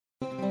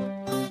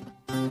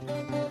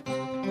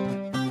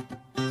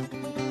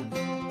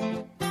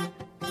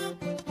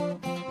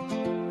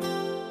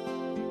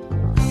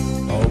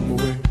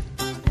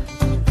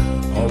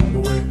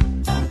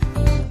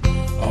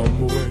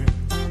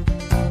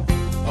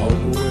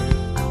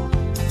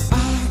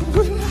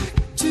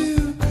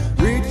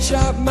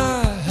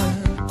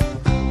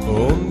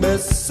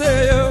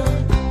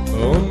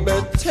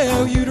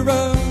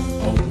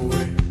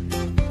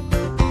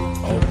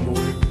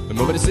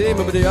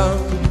young.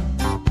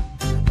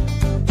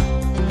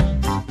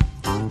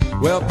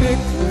 Well, pick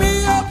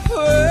me up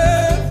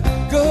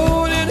with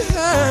golden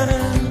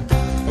hand.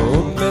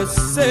 Oh,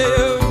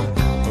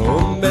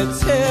 me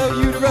tell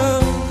you to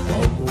run.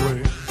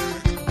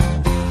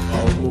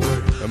 All the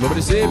way.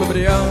 Nobody say,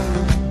 nobody young.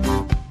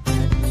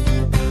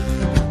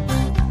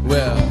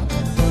 Well,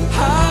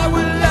 I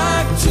would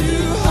like to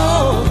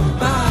hold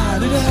my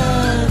little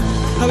hand.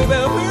 How we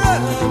will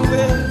run,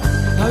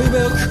 how we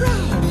will cry.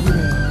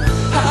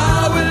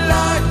 I would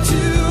like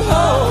to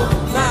hold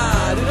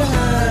my little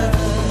hand.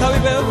 How we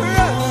will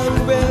run,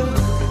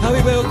 how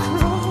we will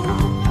cry.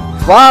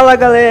 Fala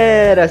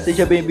galera,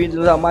 sejam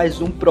bem-vindos a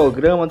mais um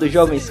programa dos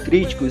Jovens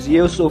Críticos e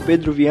eu sou o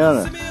Pedro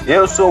Viana.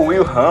 Eu sou o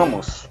Will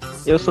Ramos.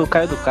 Eu sou o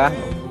Caio do Carmo.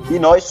 E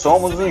nós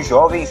somos os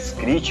Jovens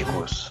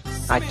Críticos.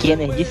 Aqui é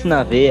Nerdice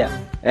na Veia.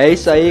 É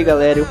isso aí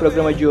galera, e o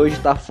programa de hoje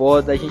tá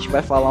foda. A gente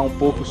vai falar um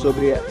pouco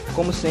sobre,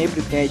 como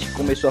sempre, que a gente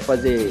começou a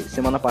fazer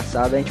semana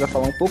passada. A gente vai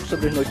falar um pouco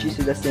sobre as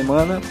notícias da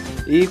semana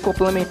e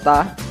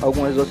complementar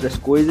algumas outras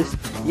coisas.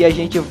 E a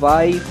gente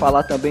vai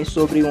falar também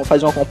sobre,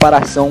 fazer uma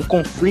comparação,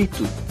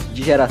 conflito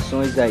de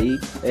gerações aí.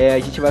 A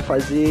gente vai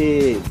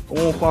fazer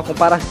uma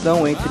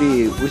comparação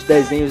entre os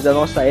desenhos da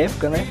nossa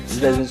época, né? Os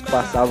desenhos que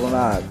passavam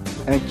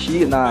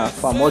na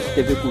famosa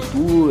TV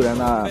Cultura,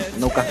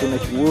 no Cartoon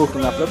Network,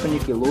 na própria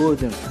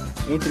Nickelodeon,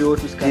 entre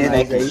outros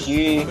canais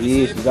aí.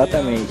 Isso,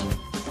 exatamente.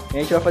 A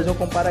gente vai fazer um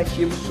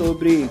comparativo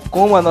sobre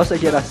como a nossa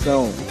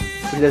geração,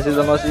 os desenhos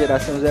da nossa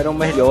geração eram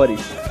melhores.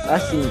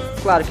 Assim,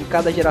 claro que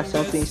cada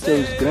geração tem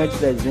seus grandes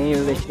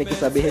desenhos, a gente tem que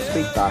saber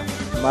respeitar.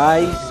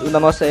 Mas o da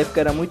nossa época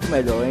era muito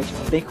melhor, a gente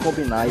tem que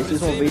combinar. E vocês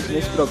vão ver isso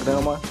nesse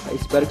programa. Eu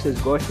espero que vocês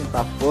gostem,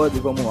 tá foda e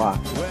vamos lá.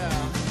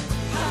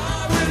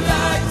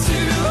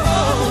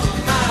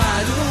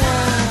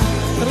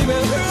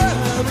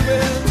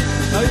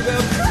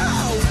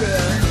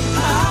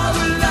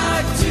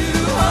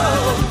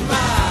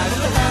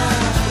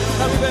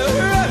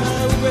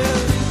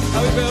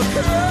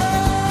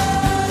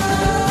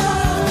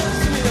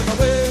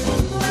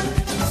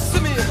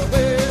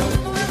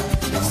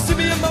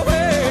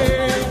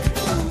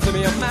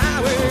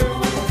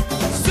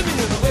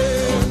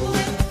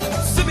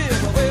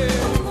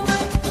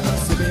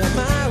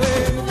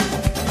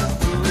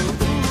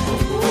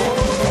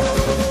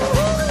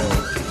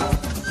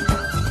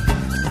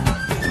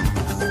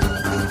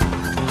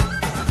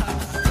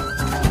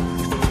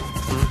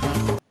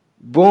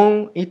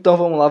 Bom, então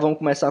vamos lá, vamos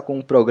começar com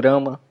o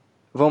programa.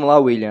 Vamos lá,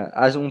 William,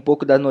 um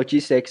pouco da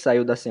notícia aí que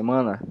saiu da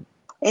semana.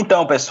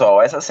 Então, pessoal,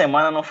 essa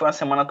semana não foi uma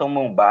semana tão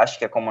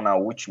bombástica como na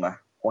última,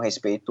 com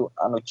respeito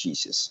a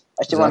notícias.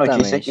 Mas teve uma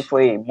notícia que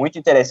foi muito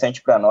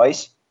interessante para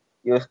nós,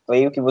 e eu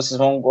creio que vocês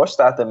vão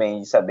gostar também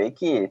de saber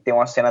que tem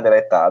uma cena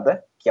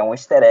deletada, que é um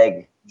easter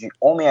egg de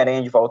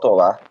Homem-Aranha de Volta ao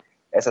Lar.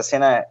 Essa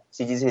cena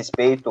se diz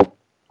respeito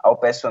ao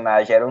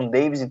personagem Aaron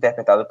Davis,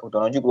 interpretado por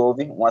Donald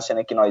Glover, uma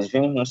cena que nós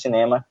vimos no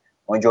cinema,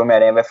 onde o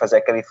Homem-Aranha vai fazer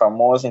aquela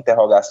famosa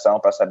interrogação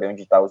para saber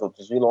onde estão os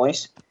outros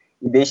vilões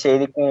e deixa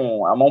ele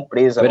com a mão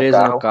presa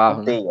no carro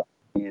com teia.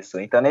 Isso.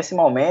 Então, nesse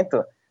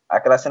momento,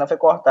 aquela cena foi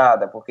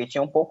cortada, porque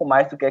tinha um pouco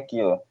mais do que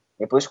aquilo.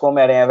 Depois que o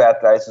Homem-Aranha vai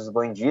atrás dos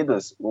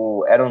bandidos,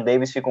 o Aaron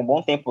Davis fica um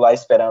bom tempo lá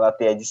esperando a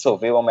teia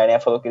dissolver. O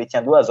Homem-Aranha falou que ele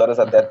tinha 2 horas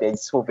até a teia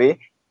dissolver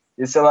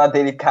e o celular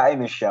dele cai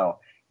no chão.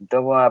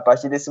 Então, a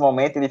partir desse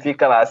momento, ele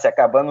fica lá, se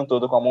acabando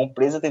todo com a mão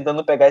presa,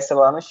 tentando pegar esse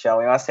celular no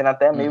chão. É uma cena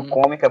até meio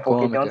cômica,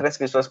 porque tem outras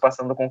pessoas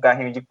passando com um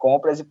carrinho de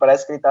compras e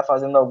parece que ele tá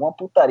fazendo alguma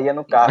putaria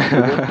no carro.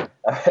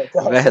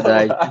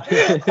 Verdade.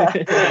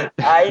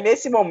 Aí,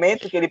 nesse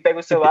momento que ele pega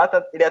o celular,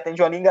 ele atende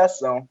uma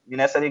ligação. E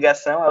nessa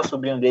ligação é o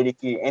sobrinho dele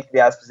que,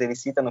 entre aspas, ele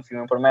cita no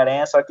filme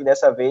Homem-Aranha, só que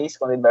dessa vez,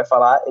 quando ele vai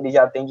falar, ele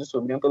já atende o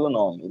sobrinho pelo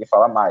nome. Ele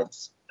fala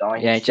Miles. Então, a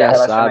gente já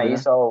relaciona sabe,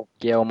 isso ao...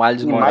 que é o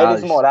Miles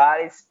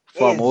Morales.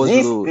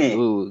 Famoso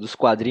dos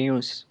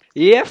quadrinhos.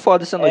 E é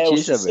foda essa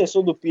notícia, velho. O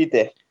sucessor do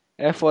Peter.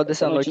 É foda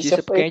essa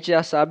notícia porque a gente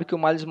já sabe que o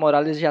Miles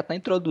Morales já tá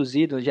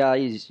introduzido, já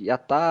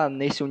tá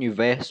nesse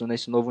universo,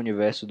 nesse novo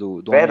universo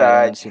do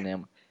Homem-Aranha no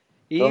cinema.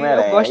 E eu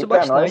gosto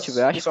bastante,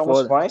 velho. Acho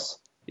foda. Fãs,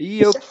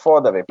 isso é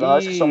foda, velho. Pra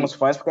nós que somos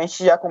fãs, porque a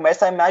gente já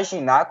começa a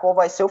imaginar qual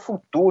vai ser o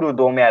futuro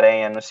do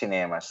Homem-Aranha nos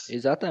cinemas.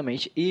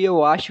 Exatamente. E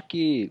eu acho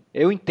que...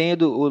 Eu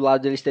entendo o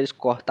lado deles terem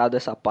cortado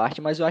essa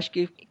parte, mas eu acho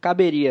que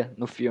caberia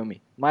no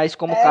filme. Mas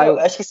como Caio... Eu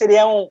acho que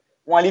seria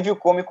um alívio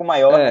cômico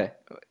maior. Né?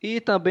 E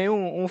também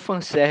um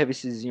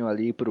fanservicezinho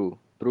ali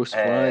pros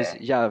fãs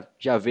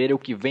já verem o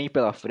que vem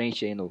pela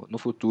frente aí no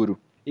futuro.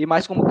 E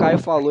mais como o Caio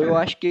falou, eu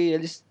acho que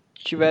eles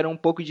tiveram um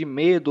pouco de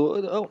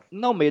medo,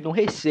 não medo, um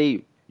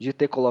receio de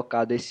ter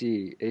colocado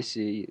esse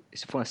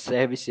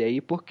fanservice aí,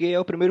 porque é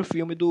o primeiro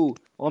filme do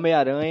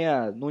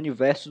Homem-Aranha no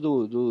universo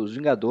dos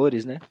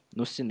Vingadores, né?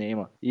 No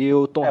cinema. E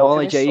o Tom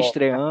Holland aí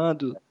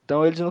estreando.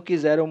 Então eles não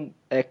quiseram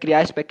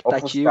criar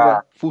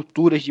expectativa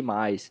futuras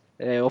demais.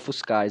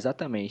 Ofuscar,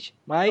 exatamente.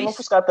 Mas...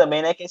 ofuscar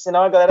também, né? Que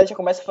senão a galera já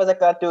começa a fazer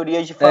aquela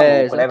teoria de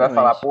famoso, né? Vai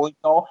falar, pô,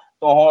 então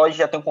Tom Holland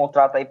já tem um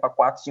contrato aí pra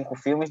 4, 5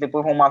 filmes,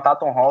 depois vão matar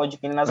Tom Holland,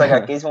 que nas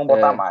HQs vão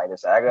botar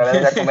mais. Aí a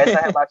galera já começa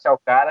a rebaixar o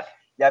cara.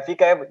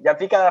 Já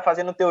fica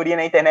fazendo teoria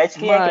na internet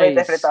quem é que vai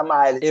interpretar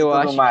Miles e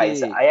tudo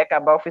mais. Aí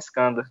acaba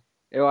ofuscando.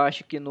 Eu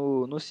acho que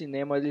no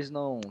cinema eles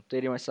não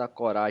teriam essa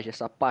coragem,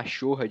 essa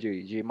pachorra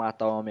de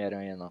matar o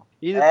Homem-Aranha, não.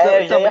 E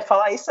eu já ia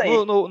falar isso aí.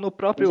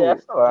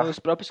 Nos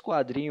próprios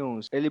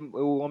quadrinhos,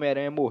 o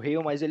Homem-Aranha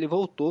morreu, mas ele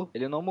voltou.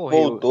 Ele não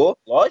morreu. Voltou,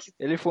 lógico.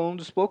 Ele foi um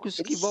dos poucos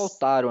que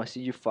voltaram,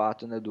 assim, de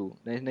fato, né?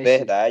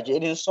 Verdade,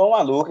 eles são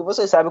malucos. E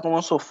vocês sabem como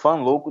eu sou fã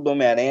louco do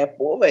Homem-Aranha.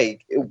 Pô, velho,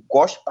 eu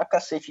gosto pra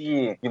cacete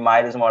de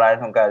Miles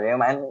Morales no quadrinho,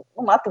 mas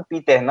não mata o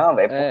Peter, não,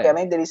 velho. Porque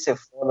além dele ser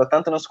foda,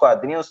 tanto nos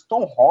quadrinhos,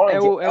 Tom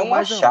Holland é um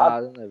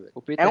achado. Né,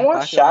 é um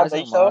achado. A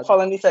gente tava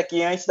falando isso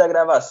aqui antes da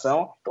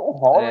gravação. Tom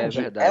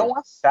Holland é um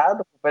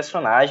achado pro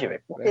personagem,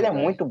 velho. Porque ele é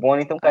muito bom,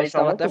 ele tem um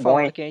carisma muito bom.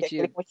 E que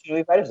ele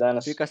continue vários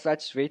anos. Fica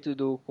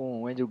satisfeito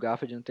com o Andrew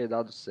Garfield não ter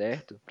dado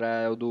certo.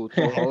 Pra o do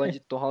Tom Holland,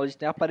 Tom Holland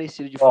ter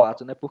aparecido de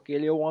fato, né? Porque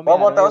ele é o Homem-Aranha.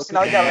 Vou botar um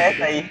sinal de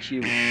alerta aí.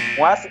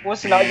 Um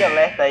sinal de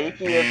alerta aí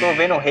que eu tô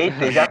vendo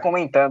haters já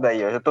comentando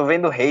aí. Eu já tô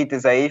vendo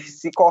haters aí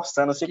se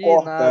coçando, se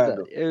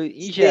cortando.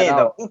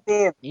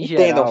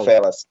 Entendam,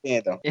 felas.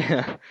 Entendam.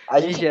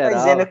 A gente tá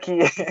dizendo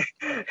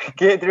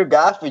que Andrew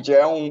Garfield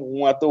é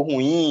um ator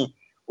ruim,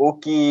 ou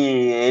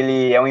que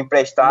ele é um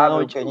emprestado.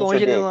 Não, que a gente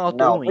longe ele não é um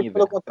ator ruim,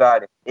 pelo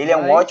contrário. Ele é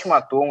um ótimo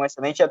ator, um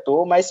excelente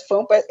ator, mas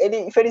ele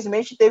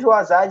infelizmente teve o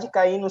azar de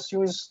cair nos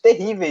filmes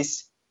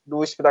terríveis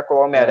do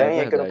espetacular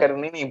Homem-Aranha, que eu não quero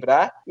nem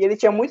lembrar, e ele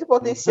tinha muito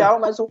potencial,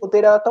 mas o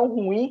roteiro era tão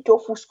ruim que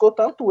ofuscou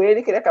tanto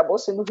ele que ele acabou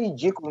sendo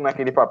ridículo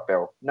naquele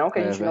papel. Não que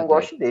a gente não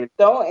goste dele.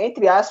 Então,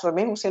 entre aspas,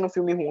 mesmo sendo um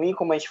filme ruim,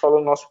 como a gente falou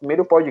no nosso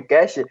primeiro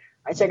podcast,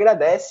 a gente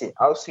agradece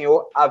ao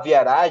senhor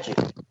Aviarad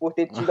por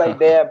ter tido a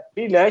ideia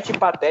brilhante e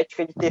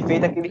patética de ter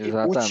feito aquele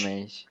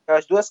reboot,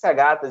 aquelas duas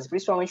cagadas,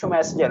 principalmente o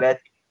Mestre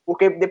Elétrico,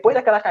 porque depois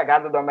daquela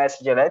cagada do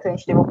Mestre Elétrico, a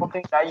gente teve a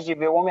oportunidade de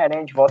ver o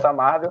Homem-Aranha de volta à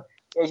Marvel,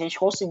 e a gente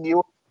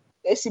conseguiu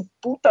esse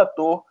puta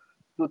ator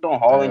do Tom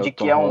Holland,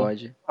 que é um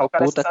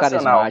cara puta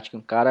carismático,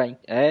 um cara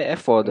é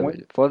foda,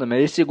 velho. Foda mesmo.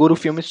 Ele segura o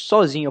filme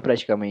sozinho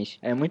praticamente.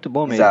 É muito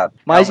bom mesmo. Exato,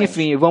 mas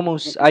enfim,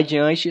 vamos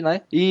adiante,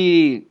 né?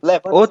 E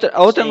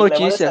outra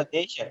notícia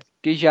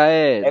que já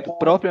é do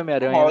próprio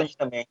Homem-Aranha. Né?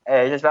 Também.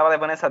 Já estava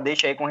levando essa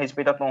deixa aí com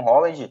respeito a Tom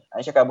Holland. A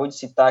gente acabou de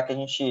citar que a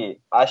gente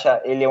acha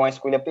ele uma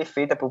escolha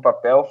perfeita para o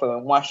papel, foi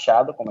um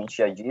achado, como a gente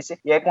já disse.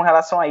 E aí, com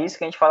relação a isso,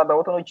 que a gente fala da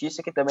outra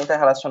notícia que também está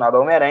relacionada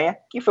ao Homem-Aranha,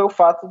 que foi o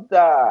fato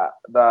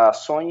da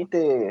Sony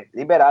ter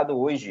liberado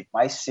hoje,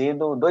 mais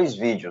cedo, 2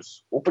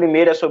 vídeos. O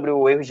primeiro é sobre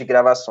o erro de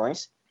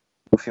gravações,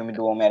 o filme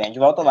do Homem-Aranha de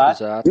volta lá.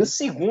 Exato. E o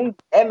segundo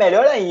é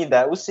melhor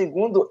ainda. O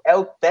segundo é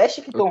o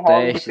teste que Tom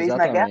Holland fez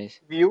na Guerra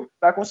Civil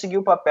para conseguir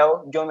o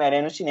papel de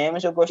Homem-Aranha nos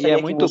cinemas. Eu gostaria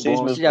que muito bom.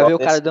 Você já viu o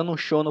cara dando um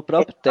show no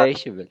próprio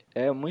teste, velho.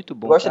 É muito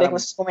bom. Gostaria que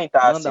vocês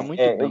comentassem.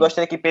 Eu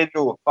gostaria que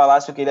Pedro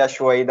falasse o que ele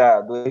achou aí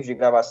do erro de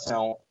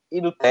gravação e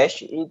do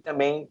teste, e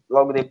também,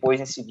 logo depois,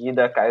 em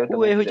seguida, caiu também.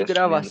 O erro de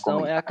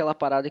gravação é aquela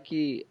parada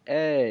que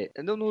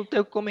eu não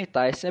tenho o que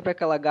comentar, é sempre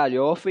aquela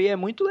galhofa e é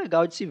muito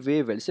legal de se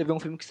ver, velho. Você vê um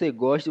filme que você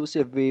gosta e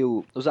você vê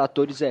os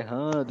atores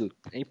errando,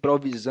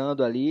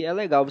 improvisando ali, é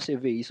legal você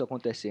ver isso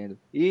acontecendo.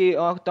 E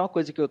tem uma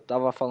coisa que eu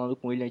tava falando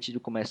com ele antes de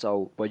começar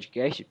o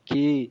podcast,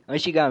 que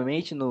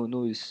antigamente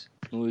nos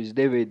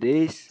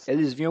DVDs,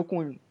 eles vinham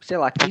com, sei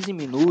lá, 15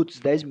 minutos,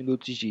 10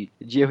 minutos de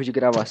erro de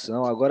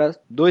gravação, agora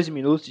 2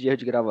 minutos de erro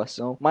de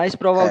gravação, mas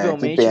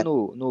provavelmente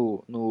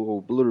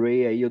no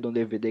Blu-ray aí, ou no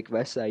DVD que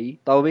vai sair,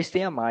 talvez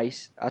tenha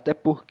mais, até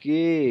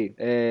porque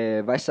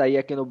vai sair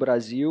aqui no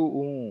Brasil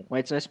uma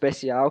edição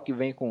especial que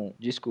vem com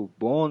disco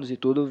bônus e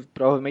tudo,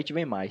 provavelmente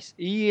vem mais.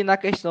 E na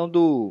questão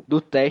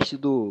do teste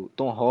do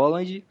Tom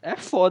Holland, é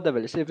foda,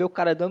 velho, você vê o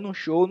cara dando um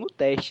show no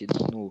teste,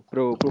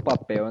 pro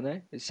papel,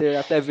 né? Você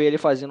até vê ele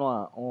fazendo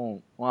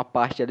uma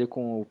parte ali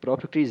com o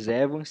próprio Chris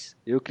Evans,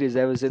 e o Chris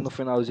Evans no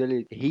finalzinho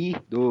ele ri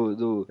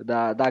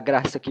da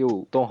graça que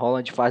o Tom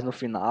Holland faz no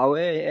final,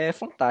 é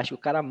fantástico,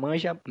 o cara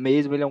manja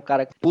mesmo, ele é um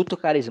cara puto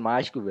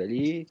carismático, velho,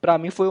 e pra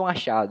mim foi um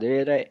achado,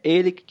 era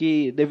ele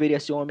que deveria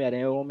ser o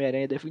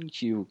Homem-Aranha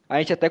definitivo. A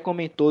gente até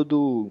comentou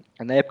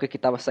na época que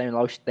tava saindo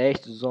lá os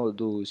testes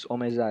dos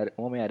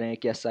Homem-Aranha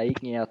que ia sair,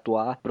 quem ia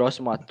atuar,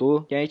 próximo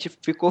ator, que a gente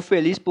ficou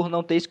feliz por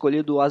não ter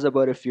escolhido o Asa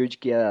Butterfield,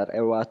 que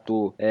era o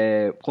ator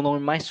com o nome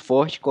mais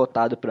forte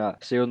cotado pra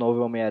ser o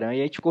novo Homem-Aranha,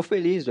 e a gente ficou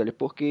feliz, velho,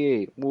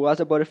 porque o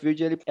Asa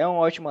Butterfield, ele é um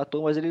ótimo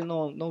ator, mas ele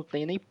não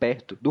tem nem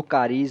perto do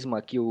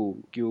carisma que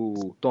o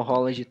Tom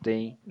Holland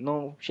tem,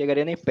 não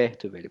chegaria nem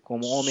perto, velho,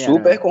 como Homem-Aranha.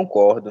 Super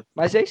concordo.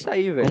 Mas é isso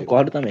aí, velho.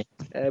 Concordo também.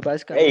 É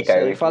basicamente isso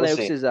aí. Fala aí o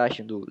que vocês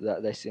acham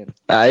da cena.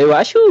 Eu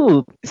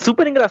acho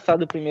super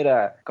engraçado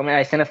como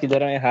as cenas que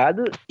deram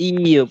errado,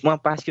 e uma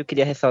parte que eu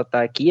queria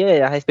ressaltar aqui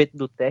a respeito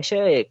do teste,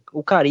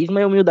 o carisma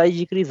e a humildade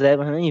de Chris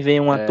Evans, né, em ver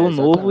um ator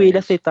novo e ele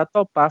aceitar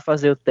topar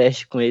fazer o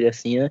teste com ele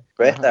assim, né?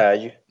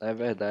 Verdade. É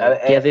verdade.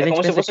 Porque às vezes a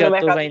gente pensa que o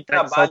ator vai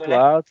entrar de salto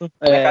alto.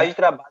 No mercado de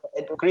trabalho.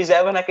 O Chris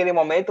Evans, naquele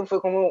momento, foi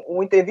como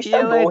um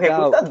entrevistador, um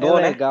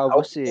recrutador, né?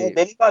 Você...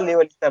 dele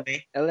valeu ali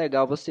também. É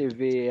legal você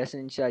ver essa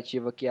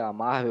iniciativa que a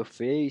Marvel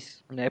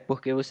fez, né?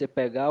 Porque você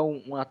pegar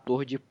um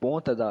ator de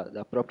ponta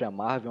da própria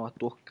Marvel, um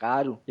ator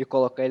caro, e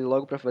colocar ele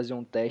logo pra fazer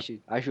um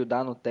teste,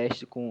 ajudar no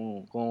teste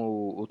com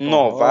o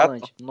Tom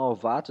Holland,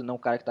 novato, não, um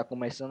cara que tá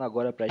começando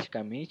agora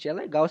praticamente. É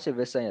legal você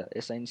ver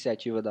essa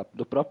iniciativa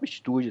do próprio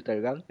estúdio, tá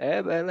ligado?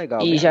 É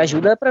legal. E já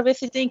ajuda pra ver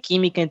se tem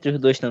química entre os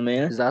dois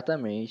também, né?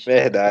 Exatamente.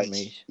 Verdade.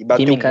 Exatamente. E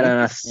bateu Química muito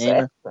na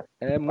cena.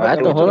 É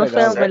O Tom Holland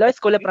foi a melhor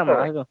escolha pra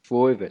Marvel.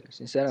 Foi, velho,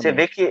 sinceramente. Você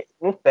vê que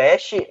no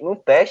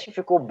teste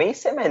ficou bem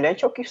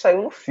semelhante ao que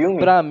saiu no filme.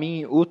 Pra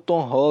mim, o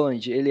Tom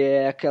Holland, ele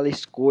é aquela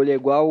escolha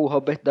igual o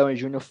Robert Downey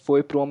Jr.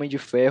 foi pro Homem de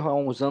Ferro há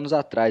uns anos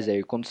atrás,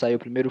 aí, quando saiu o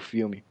primeiro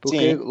filme.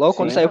 Porque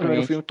quando saiu o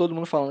primeiro filme, todo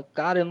mundo falando,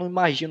 cara, eu não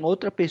imagino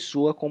outra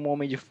pessoa como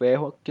Homem de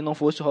Ferro que não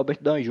fosse o Robert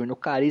Downey Jr., o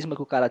carisma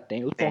que o cara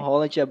tem. O Tom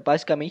Holland é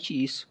basicamente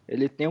isso.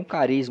 Ele tem um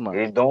carisma.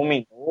 Ele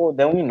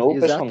dominou o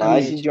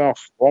personagem de uma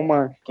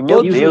forma que,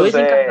 meu Deus, os dois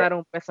encarnaram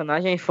o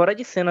personagem fora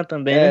de cena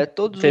também, né?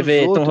 Você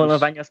vê Tom Holland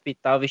vai no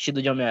hospital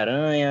vestido de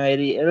Homem-Aranha,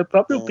 ele é o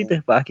próprio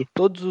Peter Parker.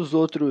 Todos os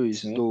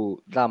outros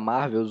da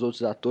Marvel, os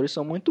outros atores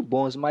são muito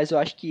bons, mas eu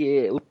acho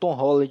que o Tom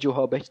Holland e o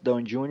Robert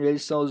Downey Jr.,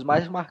 eles são os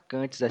mais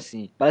marcantes,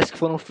 assim. Parece que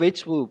foram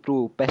feitos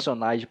pro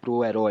personagem,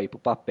 pro herói, pro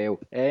papel.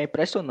 É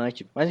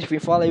impressionante. Mas enfim,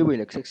 fala aí,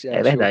 William, o que você acha?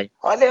 É verdade.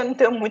 Olha, eu não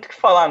tenho muito o que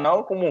falar,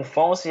 não. Como um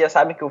fã, vocês já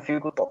sabem que eu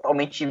fico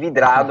totalmente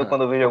vidrado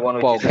quando eu vejo alguma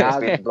notícia a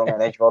respeito do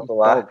Homem-Aranha de Volta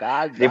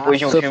lá. Depois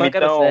de um filme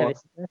tão...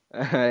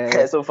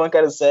 Sou fã,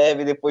 quero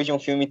serve. Depois de um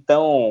filme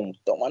tão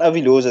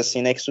maravilhoso,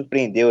 assim, né? Que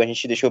surpreendeu. A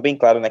gente deixou bem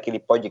claro naquele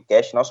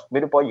podcast. Nosso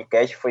primeiro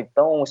podcast foi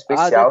tão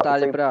especial que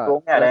foi pro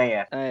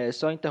Homem-Aranha.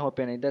 Só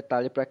interrompendo aí,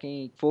 detalhe, pra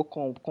quem for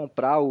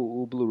comprar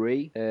o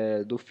Blu-ray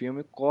do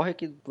filme, corre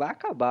que vai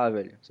acabar,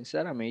 velho.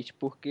 Sinceramente,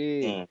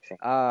 porque sim.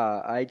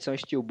 A edição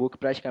Steelbook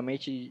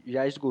praticamente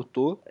já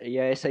esgotou. E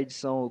essa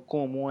edição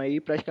comum aí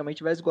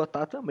praticamente vai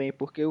esgotar também,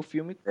 porque o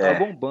filme tá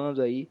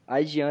bombando aí.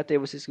 Adianta aí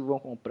vocês que vão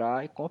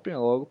comprar e comprem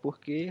logo,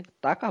 porque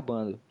tá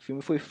acabando. O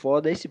filme foi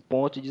foda a esse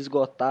ponto de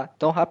esgotar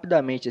tão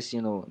rapidamente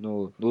assim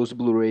nos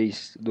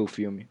Blu-rays do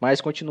filme.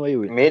 Mas continue aí,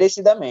 Will.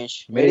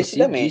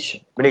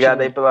 Merecidamente.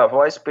 Obrigado aí pela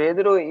voz,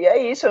 Pedro. E é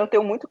isso, eu não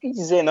tenho muito o que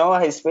dizer não a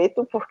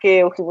respeito,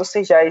 porque o que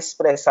vocês já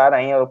expressaram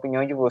aí, a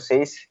opinião de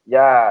vocês,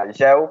 já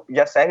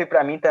serve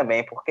pra mim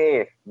também,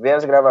 porque ver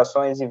as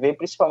gravações e ver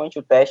principalmente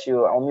o teste,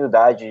 a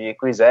humildade de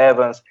Chris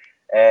Evans,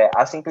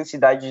 a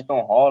simplicidade de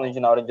Tom Holland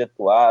na hora de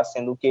atuar,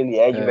 sendo o que ele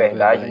é de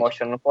verdade,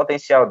 mostrando o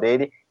potencial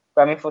dele,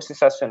 para mim foi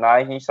sensacional.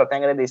 A gente só tem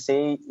a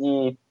agradecer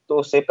e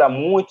torcer para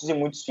muitos e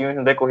muitos filmes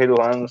no decorrer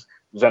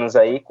dos anos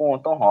aí com o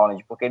Tom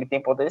Holland, porque ele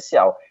tem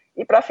potencial.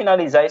 E para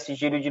finalizar esse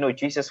giro de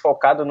notícias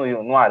focado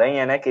no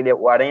Aranha, né, que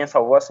o Aranha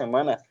salvou a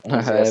semana.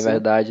 Assim,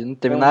 verdade, não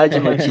teve nada de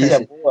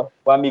notícia. Boa,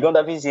 o amigão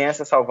da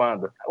vizinhança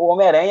salvando. O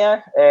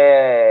Homem-Aranha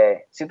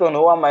se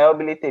tornou a maior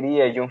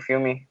bilheteria de um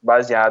filme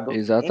baseado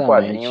em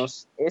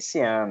quadrinhos esse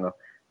ano,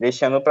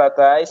 deixando para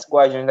trás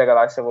Guardiões da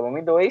Galáxia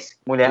Volume 2,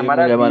 Mulher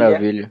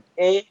Maravilha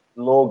e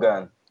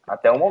Logan,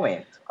 até o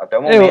momento.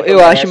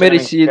 Eu acho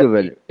merecido,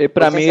 velho. E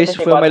pra mim esse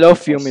foi o melhor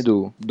filme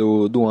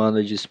do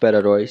ano de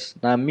super-heróis.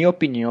 Na minha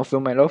opinião, foi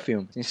o melhor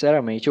filme.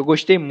 Sinceramente, eu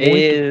gostei muito.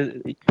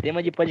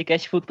 Tema de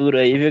podcast futuro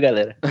aí, viu,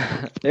 galera?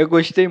 Eu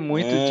gostei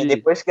muito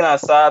Depois que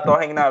lançar Thor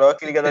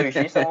Ragnarok e Liga da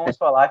Justiça, vamos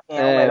falar quem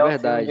é o melhor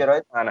filme de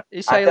herói do ano.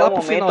 Isso aí até lá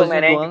pro finalzinho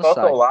Homem-Aranha de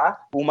Volta lá,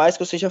 por mais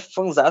que eu seja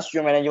fãzaço de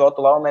Homem-Aranha de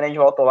Volta lá, o Homem-Aranha de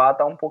Volta lá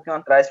tá um pouquinho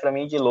atrás pra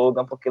mim de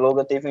Logan, porque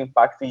Logan teve um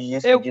impacto de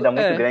despedida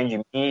muito grande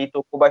em mim e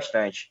tocou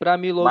bastante. Pra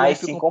mim, Logan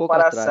ficou um pouco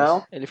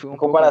atrás. Em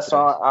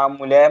comparação a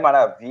Mulher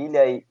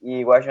Maravilha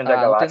e Guardiões da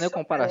Galáxia. Não tem nem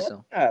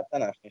comparação. Tá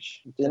na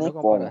frente. Não tem nem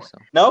comparação.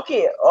 Não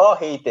que,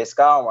 haters,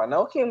 calma.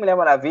 Não que Mulher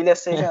Maravilha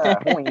seja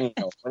ruim.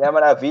 Não. Mulher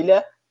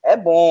Maravilha é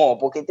bom,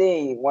 porque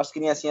tem umas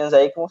criancinhas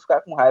aí que vão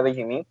ficar com raiva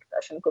de mim,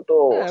 achando que eu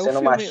tô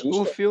sendo machista.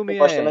 O filme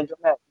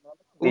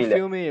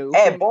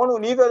é bom no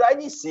nível da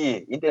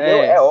DC,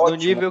 entendeu? É ótimo. No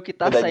nível que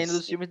tá saindo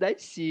dos filmes da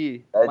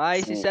DC.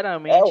 Mas,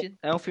 sinceramente,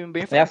 é um filme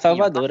bem fraquinho. É a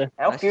salvadora.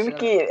 É um filme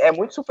que é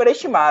muito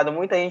superestimado.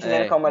 Muita gente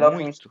dizendo que é o melhor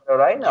filme de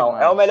super-herói. Não,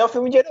 demais. É o melhor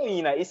filme de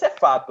heroína. Isso é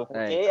fato.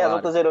 Porque as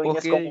outras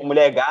heroínas, como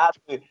Mulher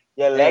Gato e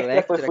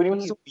Electra, foi fúria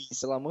de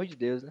zumbis. Pelo amor de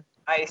Deus, né?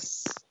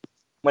 Mas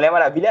Mulher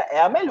Maravilha é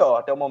a melhor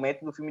até o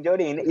momento do filme de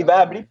heroína. E vai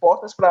abrir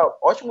portas para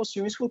ótimos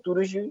filmes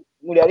futuros de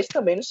mulheres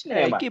também no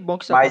cinema. Que bom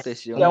que isso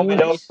aconteceu. Que é o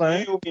melhor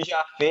filme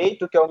já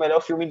feito, que é o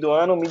melhor filme do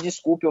ano. Me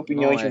desculpe a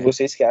opinião de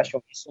vocês que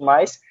acham isso,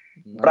 mas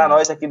pra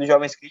nós aqui do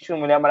Jovens Críticos,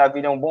 Mulher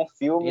Maravilha é um bom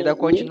filme. E ainda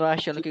continuo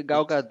achando que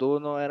Gal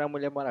Gadot não era a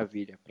Mulher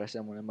Maravilha, pra ser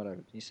a Mulher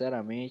Maravilha.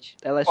 Sinceramente,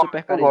 ela é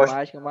super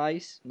carismática,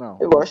 mas não.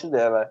 Eu gosto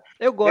dela.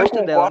 Eu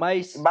gosto dela,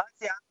 mas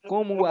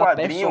como a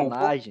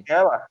personagem,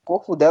 o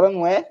corpo dela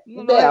não é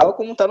ideal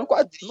como tá no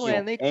quadrinho. Não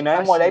é nem não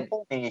é mulher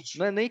imponente.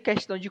 Não é nem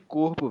questão de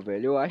corpo,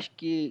 velho. Eu acho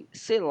que,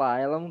 sei lá,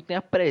 ela não tem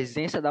a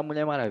presença da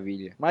Mulher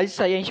Maravilha. Mas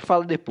isso aí a gente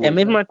fala depois. É a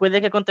mesma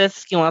coisa que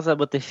acontece com Asa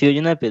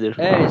Butterfield, né, Pedro?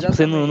 Exatamente.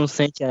 Você não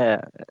sente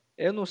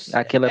Eu não sei.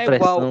 Aquela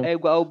pressão. É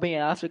igual o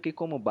Ben Affleck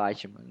como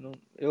Batman.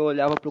 Eu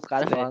olhava pro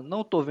cara e falava,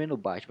 não tô vendo o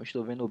Batman,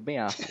 estou vendo o Ben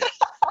Affleck.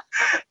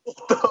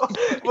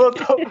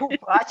 Voltou pro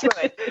Batman,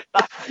 velho.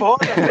 Tá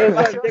foda, velho.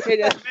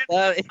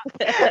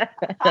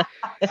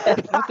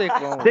 Não tem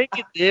como. Tem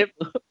que ter,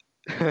 pô.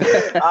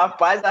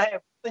 Rapaz, a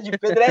revolta de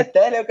Pedro é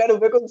eterna. Eu quero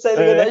ver quando sair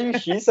Liga da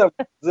Justiça.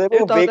 Vocês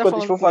vão ver quando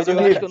eles for fazer o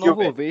review. Eu acho que eu não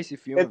vou véio. ver esse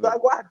filme. Eu tô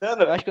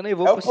aguardando. Eu acho que eu nem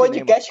vou É pro o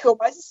podcast cinema. que eu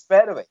mais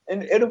espero, velho.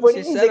 Eu não vou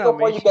nem dizer que é o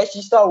podcast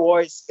de Star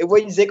Wars. Eu vou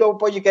dizer que é o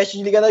podcast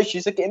de Liga da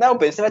Justiça. Não,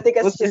 Pedro, você vai ter que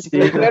assistir esse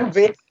filme.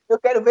 Eu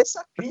quero ver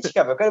sua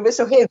crítica, velho. Eu quero ver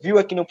seu review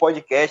aqui no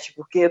podcast,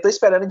 porque eu tô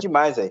esperando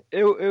demais, velho. Se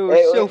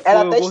eu for,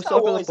 eu vou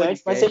só pelo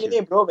podcast. Mas você me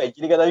lembrou, velho,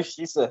 de Liga da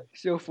Justiça.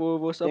 Se eu for, eu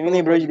vou só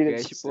pelo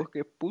podcast,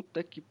 porque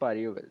puta que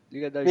pariu, velho.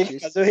 Liga da Tem que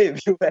Justiça. fazer o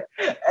review, velho.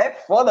 É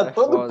foda,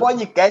 todo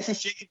podcast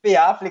chega em Ben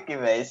Affleck,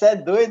 velho. Isso é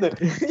doido.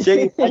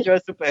 Chega em Batman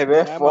Superman,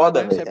 é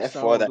foda, velho. É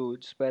foda. Do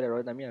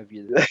super-herói da minha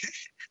vida.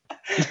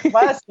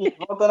 Mas assim,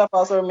 voltando a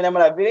falar sobre a Mulher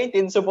Maravilha, eu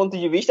entendo o seu ponto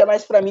de vista,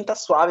 mas pra mim tá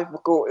suave,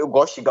 porque eu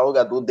gosto de Gal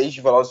Gadot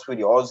desde Velozes e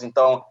Furiosos,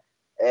 então,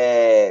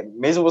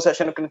 mesmo você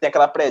achando que não tem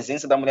aquela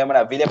presença da Mulher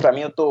Maravilha, pra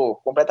mim eu tô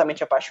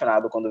completamente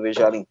apaixonado quando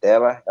vejo ela em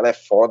tela, ela é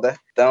foda,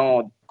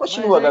 então,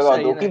 continua, Gal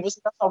Gadot, aí, né? Você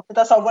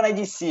tá salvando a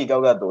DC,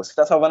 Gal Gadot, você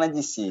tá salvando a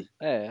DC.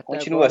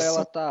 Continua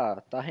assim.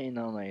 Ela tá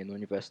reinando aí no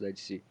universo da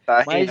DC.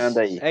 Tá reinando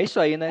aí. É isso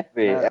aí, né?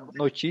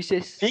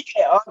 Notícias.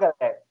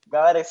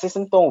 Galera, vocês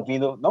não estão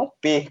ouvindo, não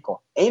percam.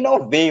 Em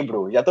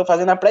novembro, já tô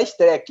fazendo a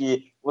pré-estreia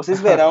aqui,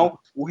 vocês verão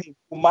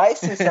o mais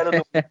sincero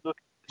do mundo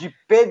de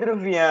Pedro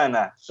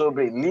Viana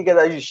sobre Liga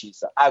da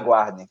Justiça.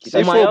 Aguardem. Que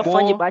é o maior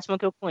fã de Batman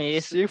que eu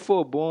conheço. Se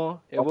for bom,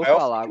 eu vou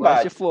falar.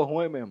 Agora, se for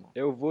ruim, meu irmão,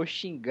 eu vou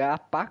xingar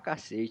pra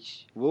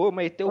cacete. Vou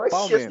meter o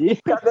pau mesmo.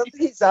 Tá dando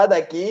risada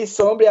aqui,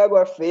 sombra e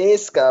água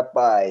fresca,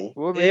 pai.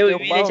 Vou meter o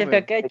pau mesmo.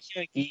 Ficar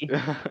quietinho aqui.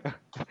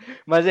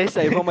 Mas é isso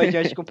aí, vamos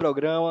adiante com o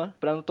programa,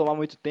 pra não tomar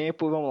muito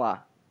tempo, vamos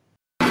lá.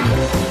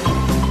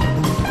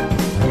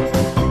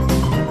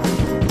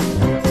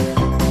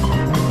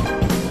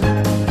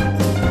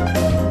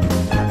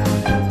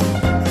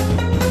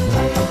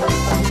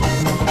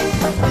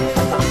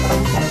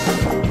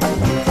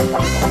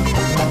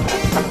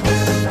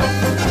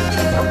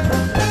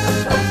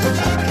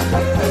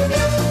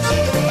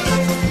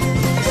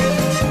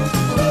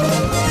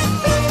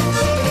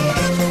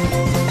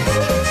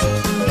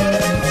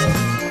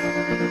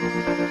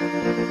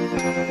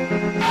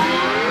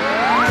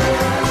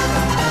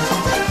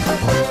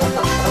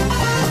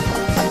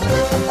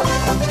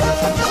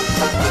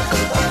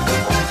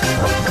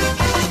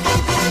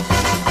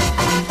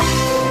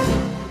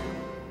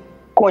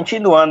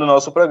 Continuando o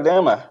nosso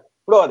programa,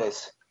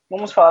 brothers,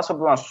 vamos falar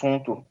sobre um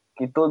assunto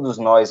que todos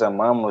nós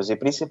amamos e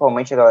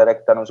principalmente a galera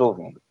que está nos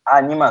ouvindo.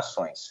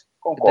 Animações.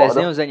 Concordo?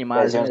 Desenhos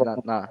animados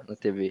na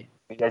TV.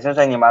 Desenhos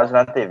animados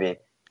na TV.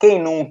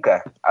 Quem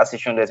nunca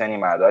assistiu um desenho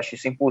animado? Eu acho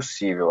isso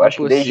impossível.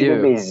 Acho que desde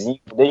bebezinho,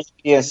 desde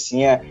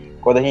criancinha,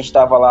 quando a gente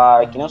tava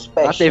lá, que nem uns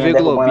peixinhos. A TV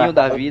Globinho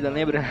da vida,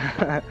 lembra?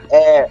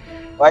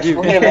 Eu acho que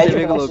o remédio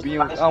TV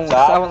Globinho,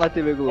 almoçava na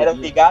TV Globinho. Era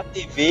ligar a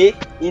TV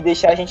e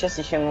deixar a gente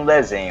assistindo um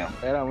desenho.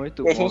 Era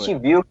muito bom. E a gente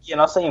viu que a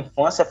nossa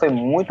infância foi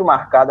muito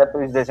marcada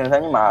pelos desenhos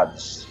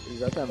animados.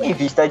 Exatamente. Em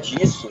vista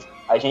disso,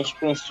 a gente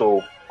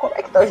pensou, como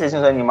é que tá os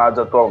desenhos animados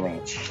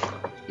atualmente?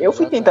 Eu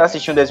fui tentar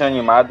assistir um desenho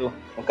animado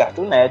no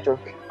Cartoon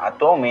Network,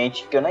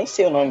 atualmente, que eu nem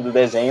sei o nome do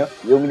desenho,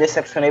 e eu me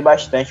decepcionei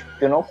bastante,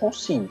 porque eu não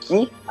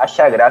consegui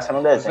achar graça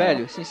no desenho.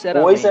 Velho,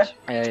 sinceramente,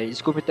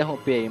 desculpa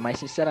interromper aí, mas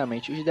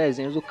sinceramente, os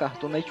desenhos do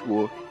Cartoon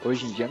Network,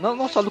 hoje em dia,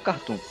 não só do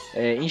Cartoon,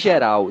 em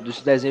geral,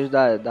 dos desenhos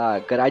da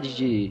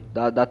grade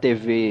da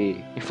TV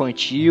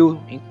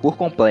infantil por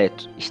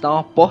completo, está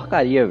uma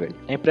porcaria, velho.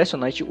 É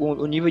impressionante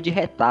o nível de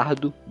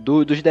retardo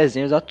dos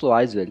desenhos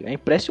atuais, velho. É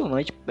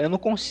impressionante, eu não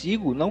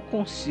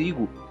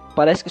consigo.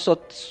 Parece que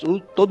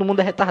todo mundo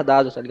é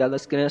retardado, tá ligado?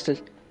 As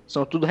crianças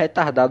são tudo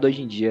retardado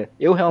hoje em dia.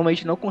 Eu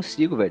realmente não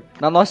consigo, velho.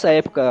 Na nossa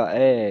época,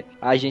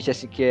 a gente,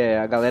 assim, que é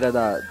a galera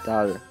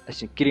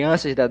assim,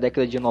 crianças da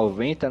década de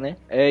 90, né?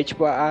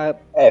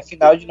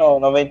 Final de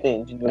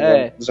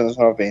 90, dos anos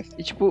 90.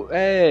 E,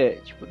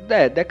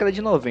 década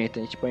de 90.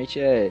 A gente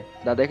é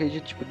da década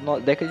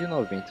de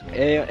 90.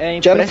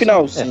 Já no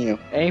finalzinho.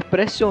 É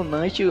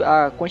impressionante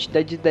a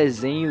quantidade de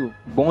desenho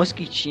bons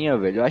que tinha,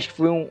 velho. Eu acho que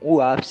foi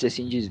o ápice,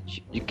 assim,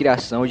 de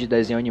criação de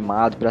desenho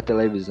animado pra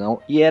televisão.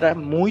 E era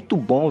muito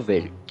bom,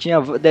 velho.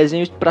 Tinha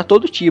desenhos pra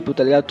todo tipo,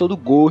 tá ligado? Todo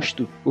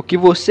gosto. O que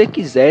você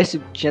quisesse.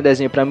 Tinha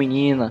desenho pra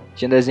menina,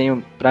 tinha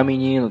desenho pra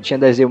menino, tinha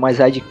desenho mais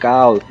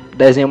radical,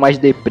 desenho mais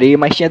deprê,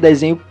 mas tinha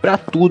desenho pra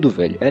tudo,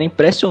 velho. Era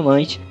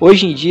impressionante.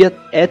 Hoje em dia,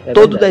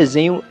 todo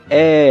desenho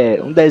é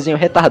um desenho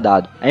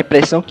retardado. A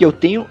impressão que eu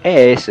tenho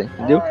é essa,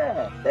 entendeu?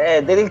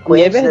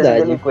 delinquentes, E é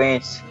verdade.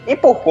 delinquentes. E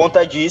por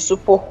conta disso,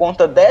 por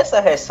conta dessa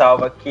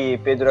ressalva que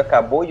Pedro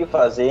acabou de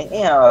fazer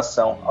em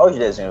relação aos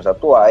desenhos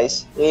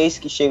atuais, eis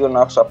que chega a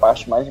nossa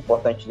parte mais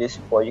importante desse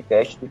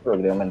podcast do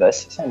programa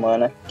dessa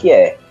semana, que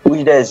é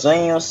os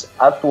desenhos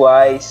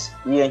atuais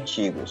e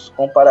antigos,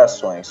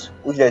 comparações,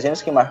 os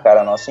desenhos que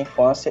marcaram a nossa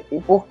infância e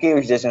por que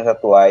os desenhos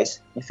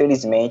atuais,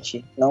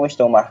 infelizmente, não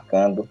estão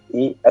marcando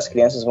e as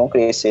crianças vão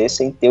crescer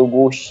sem ter o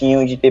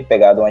gostinho de ter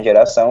pegado uma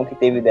geração que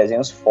teve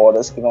desenhos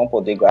fodas que vão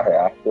poder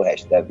guardar pro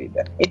resto da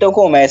vida. Então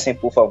comecem,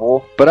 por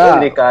favor.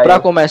 Pra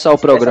começar o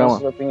programa,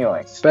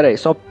 opiniões. peraí,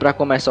 só pra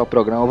começar o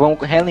programa, vamos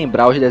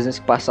relembrar os desenhos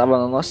que passavam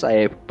na nossa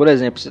época. Por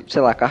exemplo,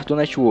 sei lá, Cartoon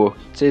Network.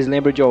 Vocês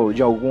lembram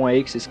de algum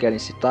aí que vocês querem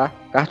citar?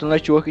 Cartoon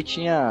Network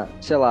tinha,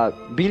 sei lá,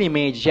 Billy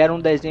Mandy, já era um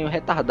desenho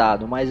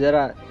retardado, mas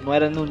não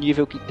era no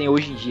nível que tem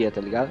hoje em dia,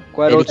 tá ligado?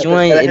 Qual era Ele outro? tinha um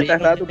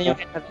retardado,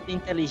 retardado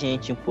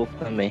inteligente um pouco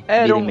também.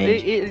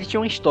 Ele tinha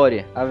uma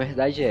história, a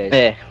verdade é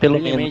essa. Pelo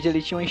Billy menos. Mandy,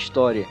 ele tinha uma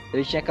história.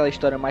 Ele tinha aquela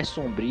história mais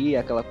sombria,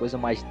 aquela coisa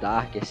mais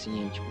dark,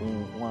 assim, tipo,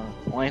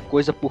 uma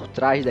coisa por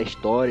trás da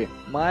história.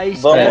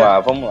 Mas Vamos lá.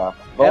 Vamos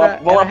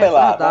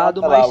apelar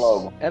mas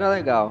logo. era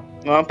legal.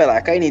 Vamos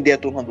apelar. KND, a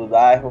turma do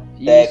Bairro,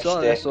 Isso,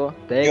 olha Dexter, só.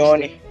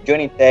 Dexter.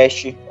 Johnny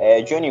Test,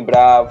 Johnny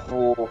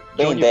Bravo,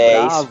 Ben Johnny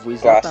 10, Bravo,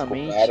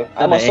 exatamente. clássico, claro.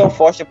 A Também. Mansão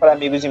Foster para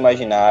Amigos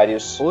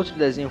Imaginários, Outro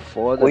desenho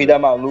foda. Corrida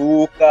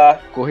Maluca.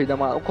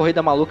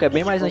 Corrida Maluca é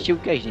bem mais antigo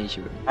que a gente,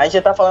 velho. A gente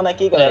já tá falando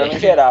aqui, galera, no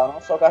geral, não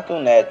só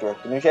Cartoon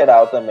Network, no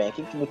geral também.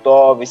 Kik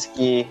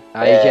Butovski.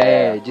 Aí já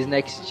é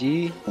Disney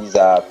XD.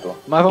 Exato.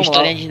 Mas vamos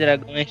História lá. de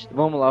Dragões.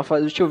 Vamos lá,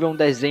 deixa eu ver um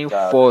desenho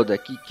Tá. foda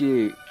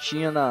que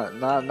tinha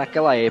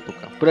naquela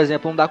época. Por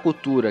exemplo, um da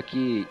cultura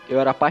que eu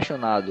era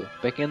apaixonado.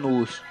 Pequeno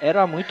Urso.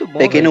 Era muito bom.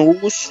 Pequeno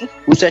velho. Urso,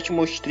 Os Sete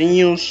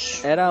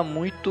Monstrinhos. Era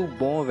muito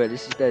bom, velho,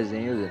 esses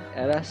desenhos, velho.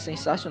 Era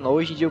sensacional.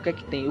 Hoje em dia, o que é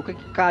que tem? O que é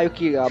que caiu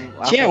que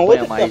Tinha acompanha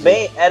outro mais?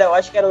 também, eu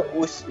acho que era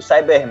os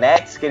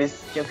Cybernetics, que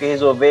eles tinham que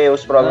resolver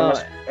os problemas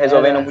Não,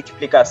 resolvendo era-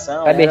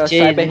 multiplicação. Cyber Era Chase,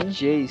 Cyber né?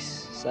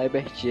 Chase.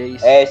 Cyber Chase.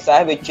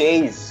 Cyber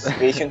Chase,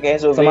 que eles tinham que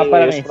resolver Somar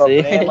para os vencer.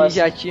 E problemas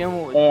já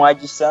tínhamos. com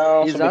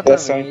adição,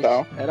 subtração e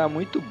Exatamente. tal. Era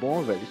muito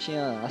bom, velho.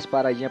 Tinha as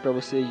paradinhas pra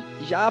você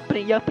já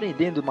ia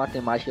aprendendo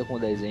matemática com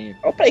desenho.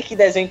 Olha pra aí que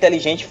desenho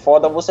inteligente,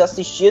 foda, você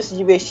assistia, se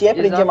divertia e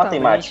aprendia Exatamente.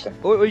 matemática.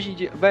 Hoje em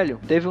dia, velho,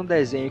 teve um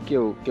desenho que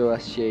eu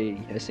assisti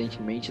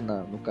recentemente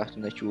no Cartoon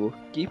Network.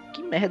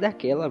 Que merda é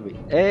aquela, velho?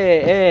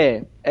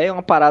 É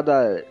uma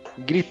parada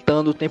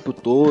gritando o tempo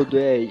todo,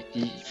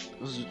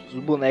 os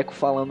bonecos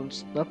falando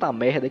tanta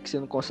merda que você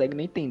não consegue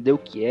nem entender o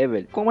que é,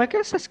 velho. Como é que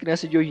essas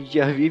crianças de hoje em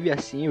dia vivem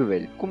assim,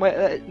 velho? Como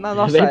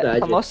na Verdade,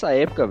 nossa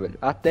época, velho.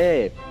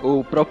 Até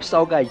o próprio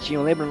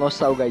salgadinho, lembra o nosso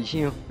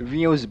salgadinho?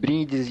 Vinha os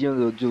brindes,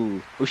 vinham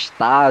os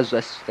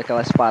tazos,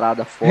 aquelas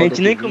paradas A fodas.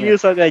 gente nem comia o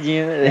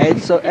salgadinho, né?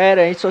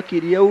 A gente só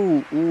queria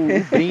o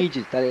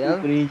brinde, tá ligado?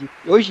 O brinde.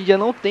 Hoje em dia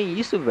não tem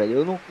isso, velho.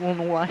 Eu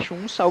não acho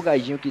um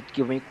salgadinho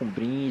que vem com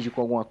brinde,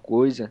 com alguma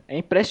coisa. É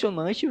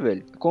impressionante,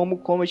 velho. Como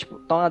tipo,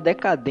 tá uma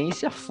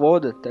decadência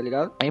foda, tá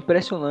ligado? É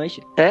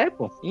impressionante.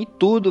 Pô. Em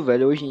tudo,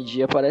 velho, hoje em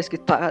dia parece que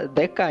tá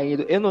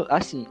decaindo.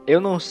 Eu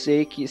não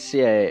sei que se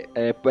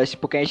parece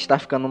porque a gente tá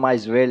ficando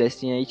mais velho,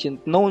 assim, a gente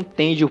não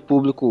entende o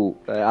público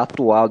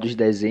atual dos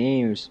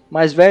desenhos.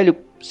 Mas, velho,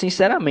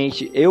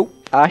 sinceramente, eu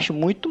acho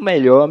muito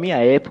melhor a minha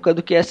época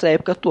do que essa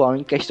época atual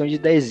em questão de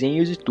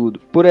desenhos e tudo.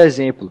 Por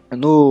exemplo,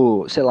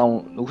 sei lá,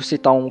 vou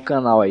citar um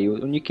canal aí,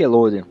 o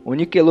Nickelodeon. O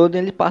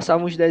Nickelodeon, ele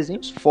passava uns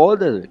desenhos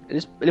foda, velho.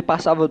 Ele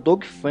passava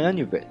Dog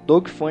Funny, velho.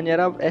 Dog Funny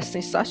é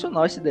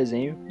sensacional esse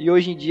desenho. E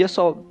hoje em dia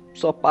só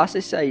passa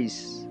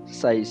essas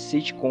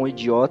sitcom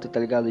idiota, tá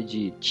ligado?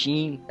 De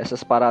teen,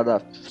 essas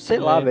paradas, sei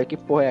lá, velho, que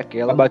porra é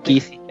aquela?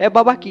 Babaquice. É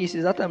babaquice,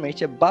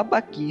 exatamente, é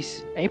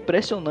babaquice. É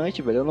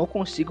impressionante, velho, eu não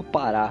consigo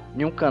parar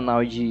em um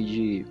canal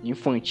de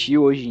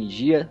infantil hoje em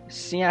dia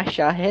sem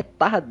achar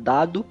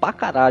retardado pra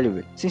caralho,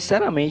 velho.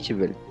 Sinceramente,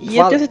 velho. E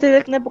eu tenho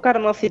certeza que não é pro cara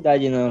da nossa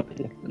idade, não.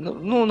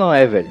 Não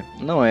é, velho.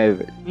 Não é,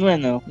 velho. Não é,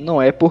 não. Não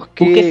é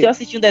porque... Porque se eu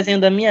assistir um desenho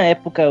da minha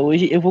época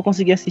hoje, eu vou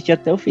conseguir assistir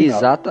até o final.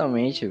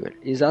 Exatamente, velho.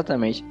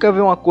 Exatamente. Quer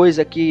ver uma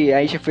coisa que a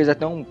gente fez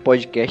até um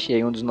podcast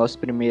aí, um dos nossos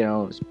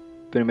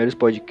primeiros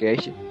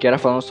podcasts, que era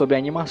falando sobre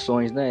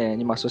animações, né?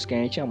 Animações que a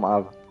gente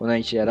amava quando a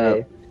gente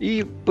era...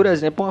 E, por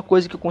exemplo, uma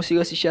coisa que eu consigo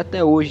assistir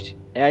até hoje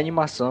é a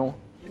animação.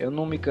 Eu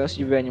não me canso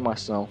de ver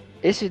animação.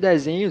 Esses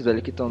desenhos,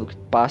 velho, que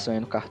passam aí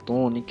no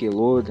Cartoon,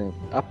 Nickelodeon,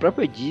 a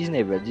própria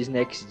Disney, velho,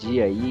 Disney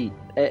XD aí,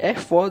 é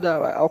foda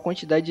a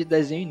quantidade de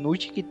desenho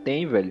inútil que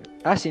tem, velho.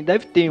 Assim,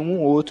 deve ter um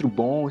ou outro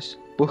bons,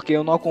 porque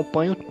eu não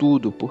acompanho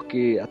tudo,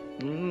 porque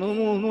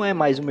não é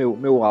mais o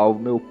meu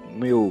alvo,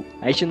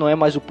 a gente não é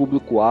mais o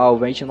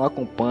público-alvo, a gente não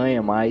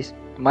acompanha mais,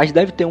 mas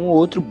deve ter um ou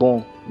outro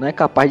bom, não é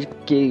capaz de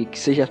que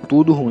seja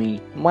tudo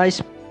ruim,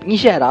 mas em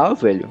geral,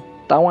 velho,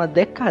 tá uma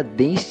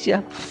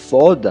decadência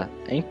foda,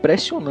 é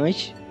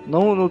impressionante,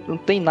 não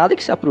tem nada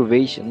que se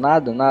aproveite,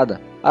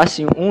 nada.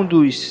 Assim, um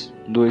dos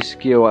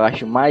que eu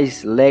acho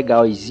mais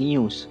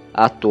legalzinhos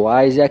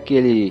atuais é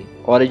aquele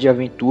Hora de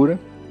Aventura,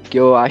 que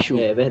eu acho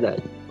É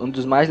verdade. um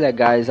dos mais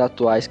legais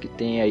atuais que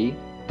tem aí.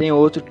 Tem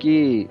outro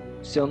que,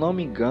 se eu não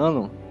me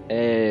engano,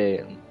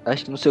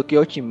 acho que não sei o que,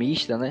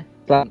 Otimista, né?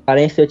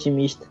 Clarence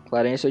Otimista.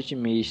 Clarence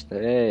Otimista,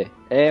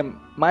 é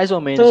mais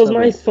ou menos São os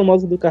também. mais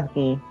famosos do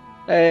Cartoon.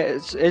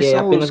 Eles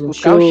são apenas o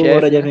show, carro-chefe,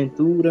 Hora de né?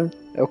 Aventura.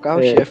 É o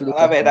carro-chefe do Na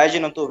Cartoon. verdade,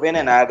 não tô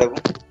vendo nada.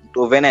 Não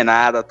tô vendo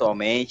nada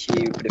atualmente.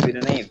 Eu prefiro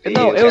nem ver.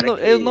 Não,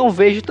 eu não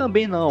vejo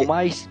também não,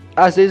 mas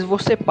às vezes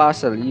você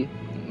passa ali,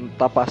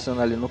 tá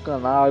passando ali no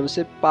canal, e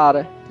você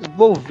para,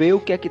 vou ver o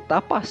que é que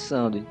tá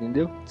passando,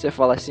 entendeu? Você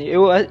fala assim,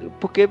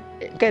 porque,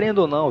 querendo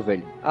ou não,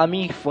 velho, a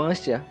minha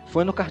infância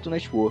foi no Cartoon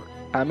Network.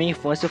 A minha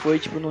infância foi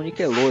tipo no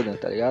Nickelodeon,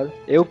 tá ligado?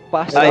 Eu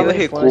passava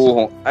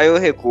Aí eu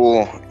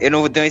recuo. Eu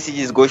não tenho esse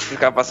desgosto de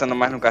ficar passando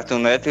mais no Cartoon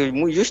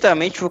Network,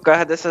 justamente por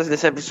causa dessas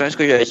decepções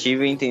que eu já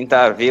tive em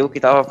tentar ver o que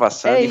tava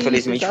passando.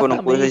 Infelizmente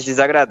foram coisas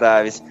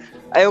desagradáveis.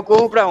 Aí eu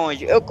corro pra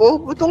onde? Eu corro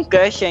pro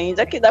Tomcast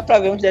ainda, que dá pra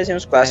ver uns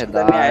desenhos clássicos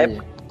da minha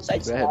época.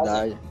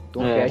 Verdade.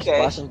 Tomcast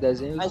passa uns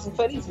desenhos. Mas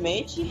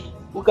infelizmente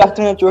o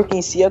Cartoon Network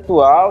em si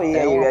atual e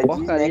uma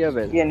porcaria, Disney,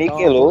 velho. E a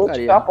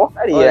Nickelodeon é uma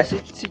porcaria. Olha,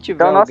 se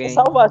tiver então alguém...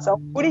 nossa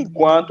salvação, por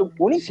enquanto,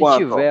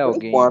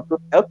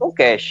 é o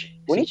Tomcast.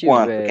 Por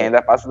enquanto, que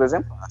ainda passa o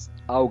desenho clássico.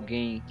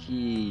 Alguém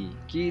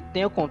que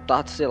tenha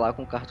contato, sei lá,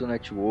 com o Cartoon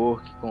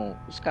Network, com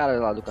os caras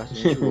lá do Cartoon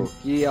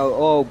Network,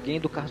 ou alguém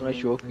do Cartoon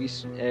Network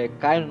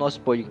cai no nosso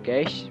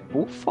podcast,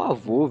 por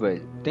favor,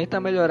 velho, tenta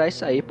melhorar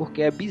isso aí,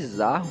 porque é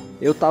bizarro.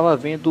 Eu tava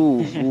vendo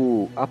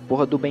a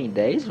porra do Ben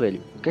 10,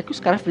 velho. O que é que os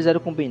caras fizeram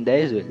com o Ben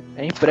 10, velho?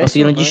 É impressionante.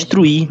 Conseguiram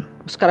destruir.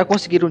 Os caras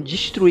conseguiram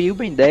destruir o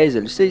Ben 10,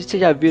 velho. Vocês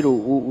já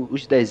viram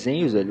os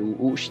desenhos, velho?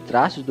 Os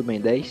traços do Ben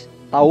 10?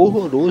 Tá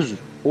horroroso.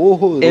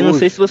 Eu não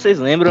sei se vocês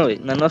lembram,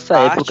 na nossa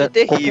época,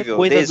 terrível,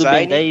 qualquer coisa do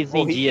Ben 10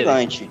 vendia.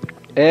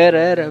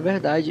 Era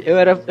verdade. Eu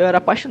era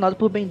apaixonado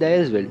por Ben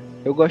 10, velho.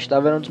 Eu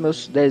gostava, era um dos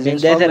meus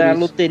desenhos Ben 10 favoritos. era a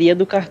loteria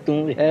do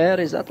Cartoon, velho.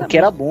 Era, exatamente. Porque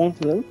era bom,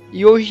 entendeu?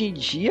 E hoje em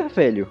dia,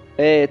 velho,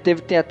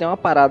 tem até uma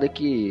parada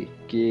que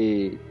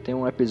tem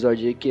um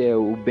episódio aí que é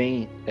o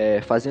Ben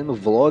fazendo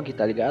vlog,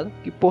 tá ligado?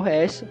 Que porra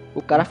é essa?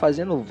 O cara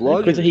fazendo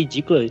vlog. É coisa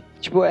ridícula, velho.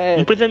 Tipo,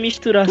 não precisa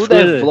misturar tudo as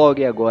coisas. É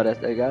vlog agora,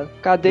 tá ligado?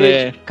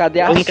 Cadê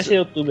a... Eu nunca sei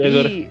YouTube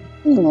agora.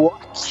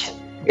 What?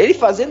 Ele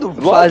fazendo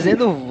vlog?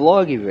 Fazendo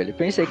vlog, velho.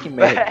 Pensa aí que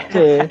merda.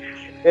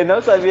 Eu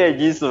não sabia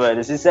disso,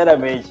 velho,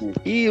 sinceramente.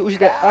 E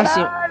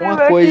assim,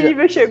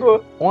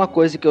 uma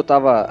coisa que eu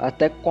tava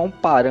até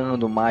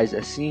comparando mais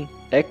assim,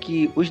 é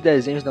que os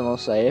desenhos da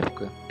nossa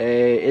época,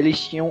 eles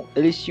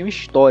tinham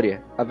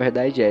história. A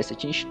verdade é essa,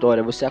 tinha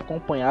história. Você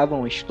acompanhava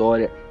uma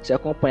história, você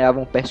acompanhava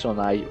um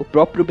personagem. O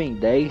próprio Ben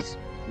 10,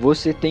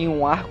 você tem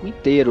um arco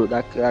inteiro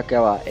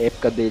daquela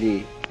época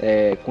dele,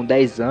 com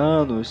 10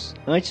 anos,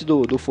 antes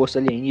do Força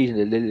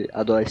Alienígena, dele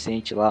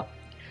adolescente lá.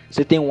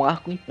 Você tem um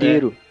arco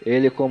inteiro,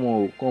 ele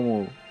como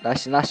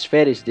assim, nas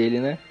férias dele,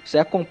 né? Você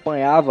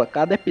acompanhava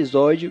cada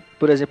episódio,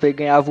 por exemplo, ele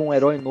ganhava um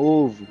herói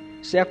novo.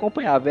 Você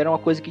acompanhava, era uma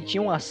coisa que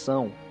tinha uma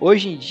ação.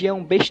 Hoje em dia é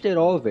um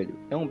besterol, velho.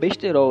 É um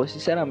besterol,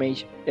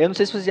 sinceramente. Eu não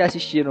sei se vocês já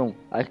assistiram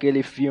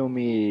aquele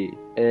filme,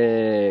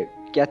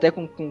 que até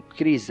com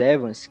Chris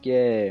Evans, que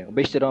é um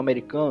besterol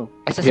americano.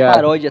 Essas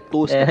paródias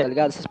toscas, tá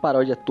ligado? Essas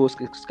paródias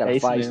toscas que os caras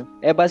fazem.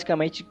 É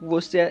basicamente que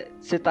você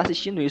tá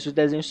assistindo isso, os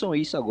desenhos são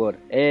isso agora.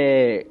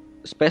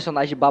 Os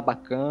personagens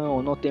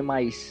babacão, não tem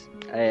mais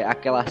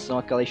aquela ação,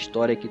 aquela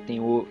história que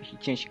tinha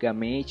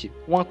antigamente.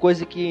 Uma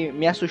coisa que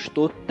me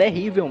assustou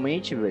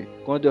terrivelmente, velho,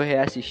 quando eu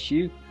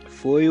reassisti,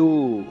 foi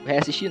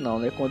reassisti não,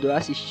 né? Quando eu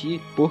assisti,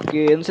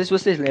 porque, não sei se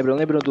vocês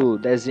lembram do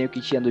desenho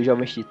que tinha dos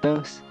Jovens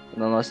Titãs,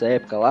 na nossa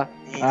época lá?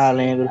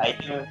 Lembro. Aí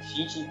tem os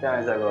Teen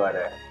Titãs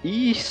agora.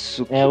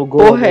 Isso, que o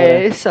porra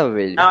é essa,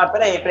 velho? Não, mas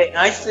peraí.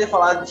 Antes de você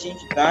falar do Teen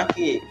Titãs,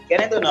 que,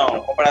 querendo ou não,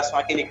 em comparação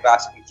àquele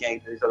clássico que tinha aí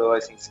dos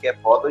adolescentes, que é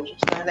foda, o Teen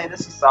Titãs ainda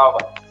se salva.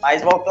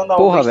 Mas voltando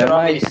ao besterol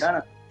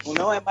americano,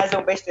 não é mais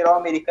um besterol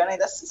americano,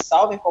 ainda se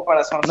salva em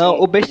comparação ao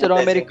Não, o besterol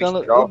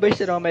americano,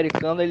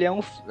 ele é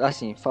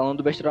assim, falando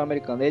do besterol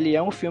americano, ele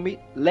é um filme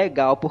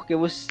legal, porque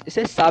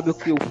você sabe o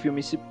que o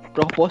filme se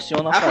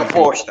proporciona a fazer.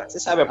 Proposta, você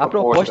sabe a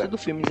proposta do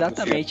filme,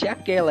 exatamente, é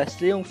aquela,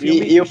 ser um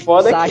filme e o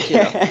foda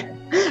sátira.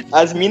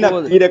 As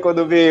minas pira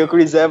quando vê o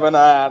Chris Evans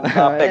na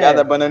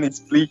pegada Banana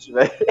Split,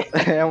 velho.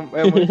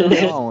 É muito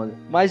uma onda.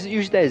 Mas e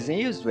os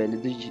desenhos, velho,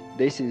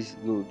 desses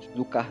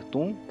do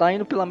Cartoon, tá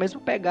indo pela mesma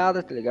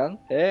pegada, tá ligado?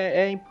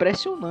 É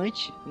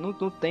impressionante. Não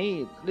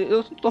tem... Eu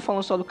não tô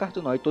falando só do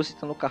Cartoon, não. Eu tô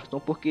citando o Cartoon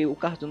porque o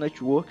Cartoon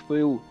Network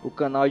foi o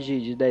canal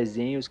de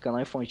desenhos,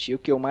 canal infantil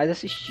que eu mais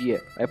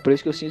assistia. É por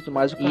isso que eu sinto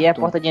mais o Cartoon. E é a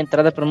porta de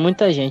entrada pra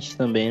muita gente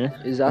também,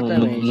 né?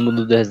 Exatamente. No mundo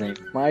do desenho.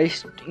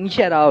 Mas, em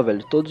geral,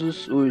 velho,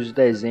 todos os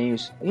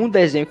desenhos... Um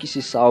desenho que se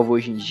salva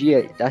hoje em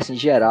dia, assim, em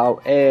geral,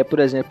 é, por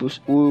exemplo,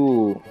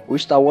 o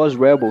Star Wars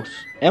Rebels.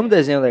 É um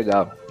desenho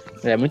legal.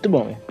 É muito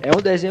bom. É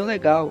um desenho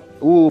legal.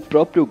 O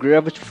próprio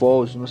Gravity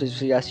Falls, não sei se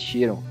vocês já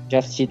assistiram. Já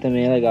assisti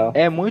também, é legal.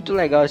 É muito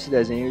legal esse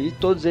desenho. E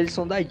todos eles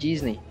são da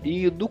Disney.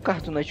 E do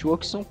Cartoon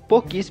Network são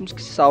pouquíssimos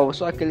que se salvam.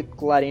 Só aquele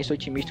Clarence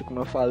Otimista, como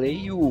eu falei,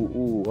 e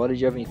o Hora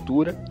de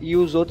Aventura. E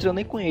os outros eu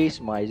nem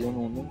conheço mais. Eu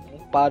não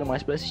paro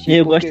mais pra assistir.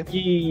 Eu gosto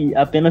de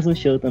Apenas um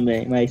Show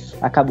também, mas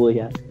acabou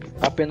já.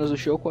 Apenas um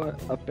show?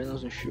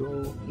 Apenas um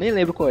show... Nem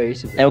lembro qual é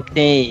esse, velho. É o que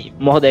tem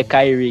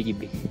Mordecai e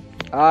Rigby.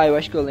 Ah, eu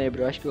acho que eu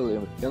lembro.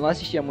 Eu não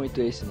assistia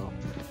muito esse, não.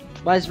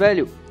 Mas,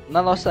 velho,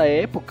 na nossa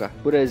época,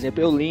 por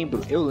exemplo, eu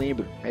lembro,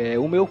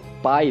 o meu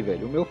pai,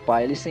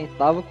 ele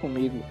sentava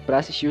comigo pra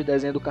assistir os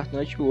desenhos do Cartoon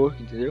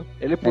Network, entendeu?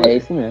 É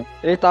isso mesmo.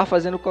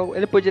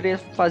 Ele poderia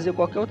fazer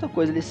qualquer outra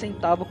coisa, ele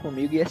sentava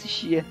comigo e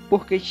assistia,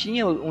 porque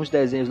tinha uns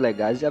desenhos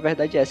legais, e a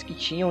verdade é essa, que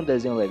tinha um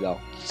desenho legal.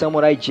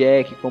 Samurai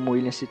Jack, como o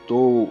William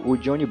citou, o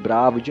Johnny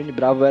Bravo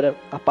era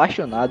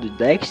apaixonado,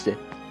 Dexter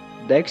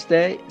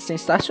é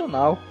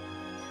sensacional.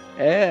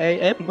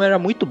 Era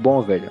muito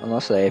bom, velho, a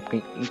nossa época,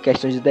 em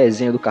questões de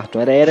desenho do Cartoon,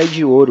 era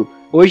de ouro.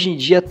 Hoje em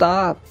dia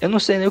tá... Eu não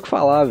sei nem o que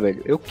falar,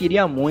 velho. Eu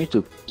queria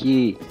muito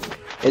que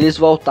eles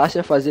voltassem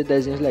a fazer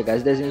desenhos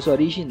legais, desenhos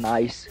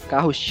originais,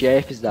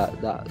 carros-chefes da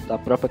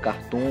própria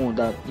Cartoon,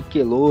 da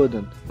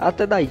Nickelodeon,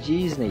 até da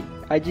Disney.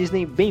 A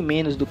Disney bem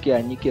menos do que a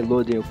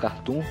Nickelodeon e o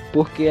Cartoon,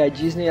 porque a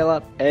Disney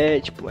ela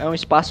é um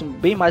espaço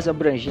bem mais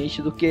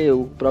abrangente do que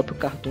o próprio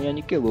Cartoon e a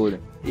Nickelodeon.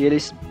 E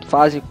eles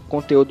fazem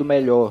conteúdo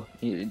melhor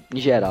em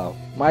geral.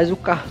 Mas o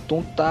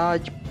Cartoon tá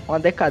uma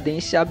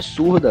decadência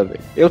absurda, velho.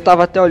 Eu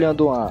tava até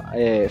olhando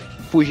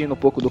fugindo um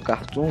pouco do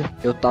Cartoon,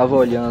 eu tava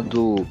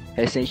olhando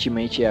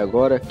recentemente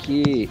agora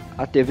que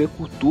a TV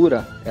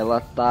Cultura, ela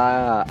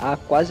tá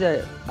quase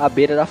à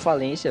beira da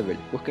falência, velho,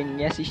 porque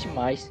ninguém assiste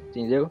mais,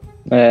 entendeu?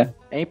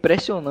 É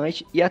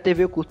impressionante. E a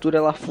TV Cultura,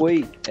 ela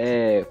foi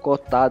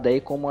cotada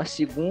aí como a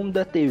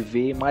segunda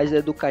TV mais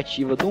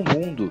educativa do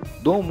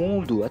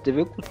mundo. A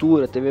TV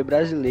Cultura, a TV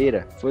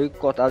brasileira, foi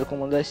cotada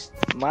como uma das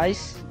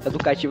mais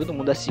educativas do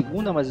mundo, a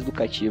segunda mais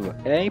educativa.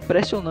 É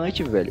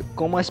impressionante, velho,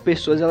 como as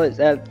pessoas, elas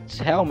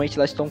realmente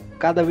elas estão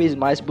cada vez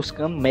mais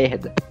buscando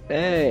merda.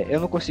 Eu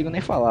não consigo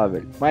nem falar,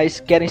 velho, mas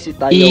querem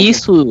citar... E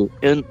isso,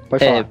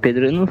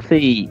 Pedro, eu não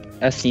sei,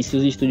 assim, se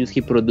os estúdios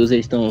que produzem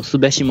estão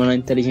subestimando a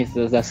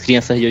inteligência das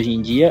crianças de hoje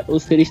em dia, ou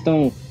se eles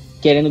estão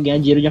querendo ganhar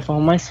dinheiro de uma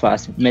forma mais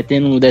fácil,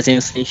 metendo um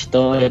desenho sem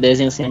história,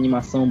 desenho sem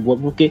animação boa,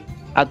 porque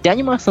até a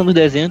animação do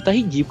desenho tá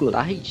ridícula.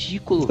 Tá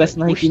ridículo. Os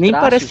personagens que nem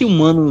parece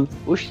humano.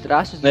 Os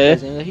traços do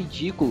desenho é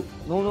ridículo.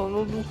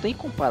 Não tem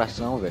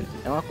comparação, velho.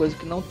 É uma coisa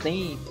que não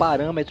tem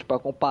parâmetro pra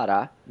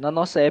comparar. Na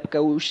nossa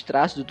época, os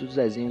traços dos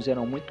desenhos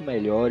eram muito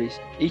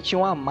melhores e tinha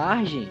uma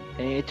margem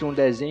entre um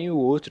desenho e o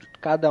outro.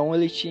 Cada um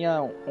ele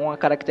tinha uma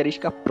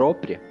característica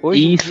própria.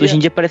 Hoje em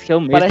dia parece que é o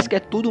mesmo. Parece que é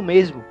tudo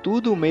mesmo.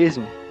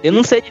 Eu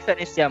não sei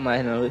diferenciar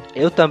mais, não.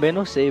 Eu também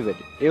não sei, velho.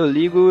 Eu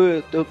ligo,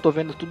 eu tô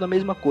vendo tudo a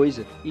mesma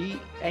coisa. E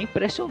é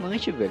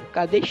impressionante, velho.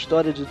 Cadê a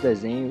história dos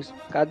desenhos?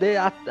 Cadê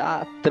a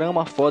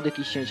trama foda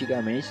que tinha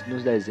antigamente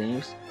nos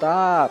desenhos?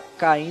 Tá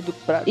caindo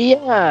pra... E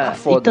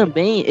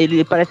também,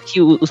 ele parece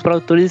que os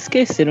produtores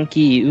esqueceram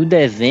que o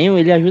desenho,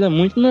 ele ajuda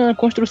muito na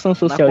construção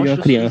social de uma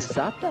criança.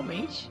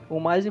 Exatamente. O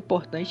mais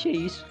importante é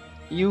isso.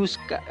 E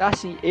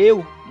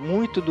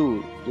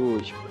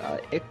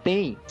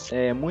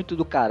muito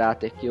do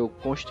caráter que eu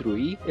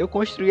construí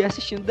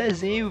assistindo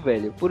desenho,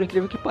 velho. Por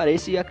incrível que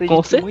pareça, e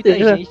acredito que muita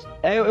gente...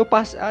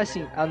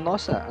 a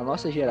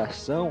nossa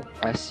geração,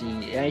 assim,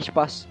 a gente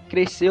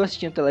cresceu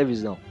assistindo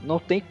televisão. Não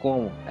tem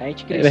como. A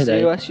gente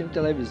cresceu assistindo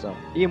televisão.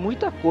 E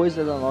muita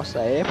coisa da nossa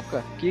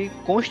época que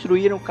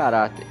construíram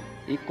caráter.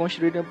 E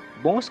construíram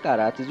bons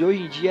caráteres. E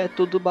hoje em dia é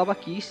tudo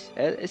babaquice.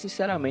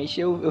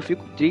 Sinceramente, eu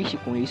fico triste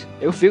com isso.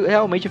 Eu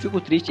fico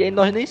triste. E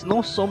nós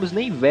não somos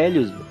nem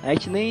velhos. A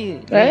gente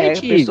nem é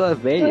pessoa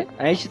velha.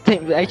 A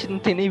gente não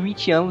tem nem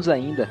 20 anos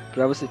ainda,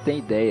 pra você ter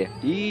ideia.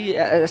 E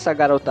essa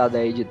garotada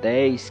aí de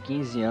 10,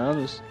 15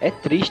 anos, é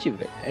triste,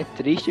 velho. É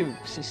triste,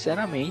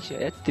 sinceramente.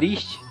 É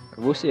triste.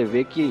 Você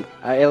vê que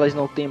elas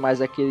não tem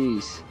mais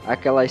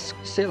aquela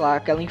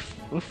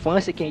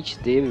infância que a gente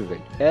teve,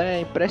 velho. É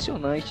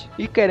impressionante.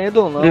 E querendo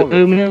ou não,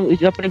 eu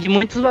já aprendi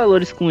muitos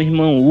valores com o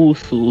Irmão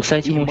Urso, os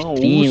 7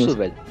 monstrinhos. Urso,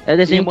 velho. É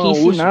desenho que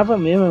ensinava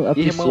mesmo a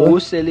pessoa. Irmão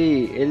Urso,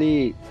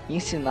 ele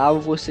ensinava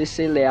você a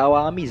ser leal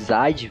à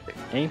amizade,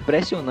 velho. É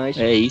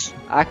impressionante. É isso.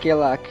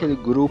 Aquele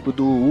grupo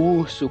do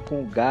urso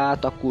com o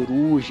gato, a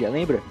coruja,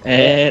 lembra?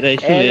 Era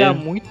isso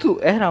mesmo.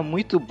 Era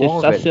muito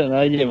bom, sensacional,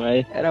 velho.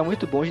 Demais. Era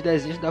muito bom. Os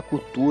desenhos da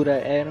cultura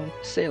eram,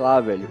 sei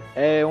lá, velho.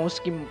 Uns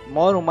que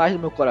moram mais no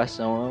meu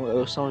coração.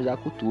 São os da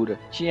cultura.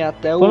 Tinha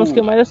até Foram os que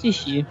eu mais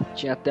assisti.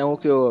 Tinha até um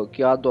que eu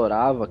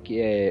adorava,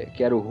 que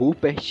era o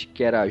Rupert,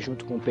 que era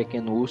junto com o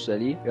Pequeno Urso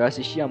ali. Eu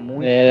assistia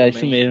muito. Era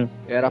isso mesmo.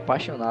 Eu era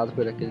apaixonado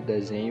por aquele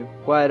desenho.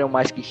 Qual era o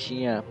mais que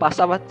tinha?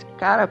 Passava.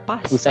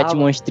 Os 7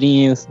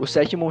 monstrinhos. Os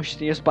 7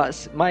 monstrinhos,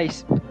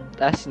 mas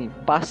assim,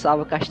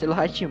 passava Castelo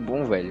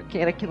Rá-Tim-Bum, velho.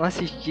 Quem era que não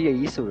assistia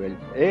isso, velho?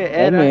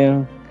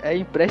 Mesmo. É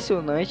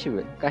impressionante,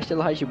 velho.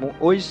 Castelo Rá-Tim-Bum.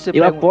 Hoje você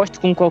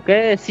aposto com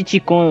qualquer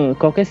sitcom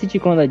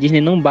da Disney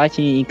não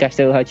bate em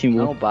Castelo Rá-Tim-Bum.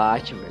 Não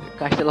bate, velho.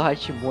 Castelo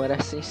Rá-Tim-Bum era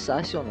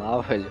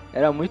sensacional, velho.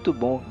 Era muito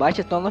bom.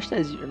 Bate até uma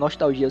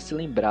nostalgia se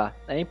lembrar.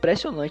 É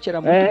impressionante, era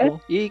muito bom.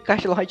 E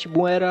Castelo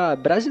Rá-Tim-Bum era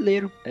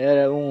brasileiro.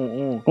 Era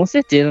Com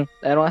certeza.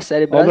 Era uma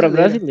série brasileira.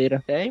 Obra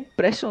brasileira. É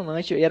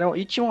impressionante.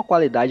 E tinha uma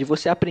qualidade.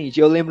 Você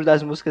aprendia. Eu lembro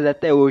das músicas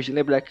até hoje.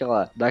 Lembro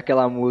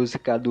daquela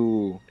música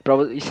do... Pra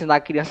ensinar a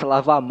criança a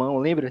lavar a mão.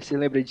 Lembra? Você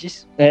lembra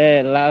disso?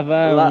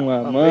 Lava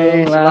uma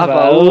mão,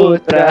 lava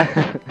outra.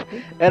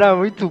 Era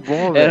muito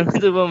bom, velho. Era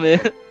muito bom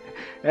mesmo.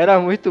 Era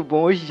muito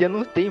bom, hoje em dia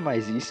não tem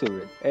mais isso,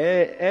 velho.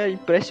 É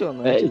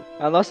impressionante.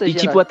 A nossa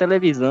tipo, a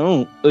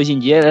televisão, hoje em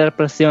dia, era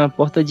pra ser uma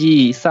porta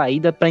de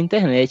saída pra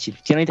internet.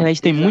 Porque na internet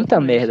tem muita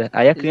merda.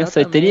 Aí a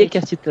criança teria que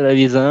assistir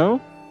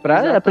televisão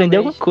pra aprender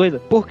alguma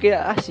coisa. Porque,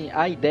 assim,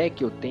 a ideia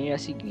que eu tenho é a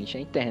seguinte: a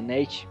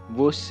internet,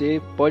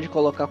 você pode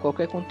colocar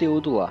qualquer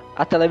conteúdo lá.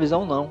 A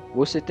televisão não.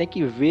 Você tem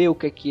que ver o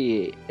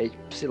que é,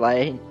 sei lá,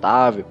 é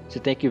rentável. Você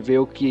tem que ver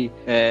o que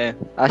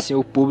assim,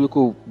 o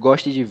público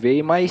gosta de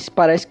ver. Mas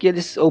parece que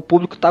o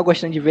público tá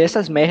gostando de ver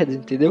essas merdas,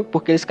 entendeu?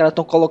 Porque esses caras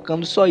estão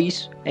colocando só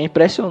isso. É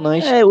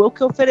impressionante. O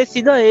que é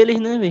oferecido a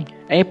eles, né, velho?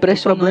 É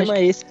impressionante. O problema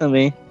é esse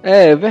também.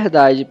 É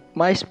verdade.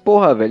 Mas,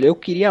 porra, velho, eu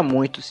queria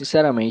muito,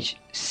 sinceramente.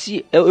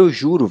 Eu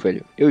juro,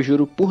 velho. Eu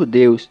juro por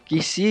Deus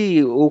que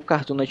se o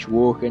Cartoon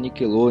Network, a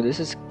Nickelodeon,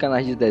 esses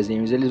canais de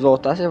desenhos, eles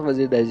voltassem a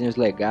fazer desenhos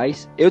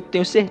legais, eu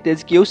tenho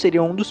certeza que eu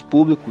seria um dos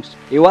públicos.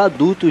 Eu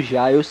adulto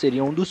já, eu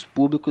seria um dos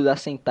públicos a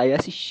sentar e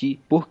assistir.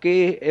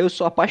 Porque eu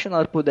sou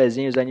apaixonado por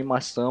desenhos,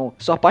 animação.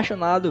 Sou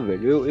apaixonado,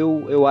 velho.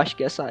 Eu acho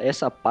que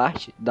essa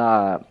parte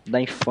da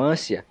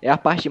infância é a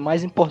parte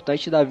mais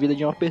importante da vida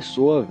de uma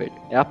pessoa, velho.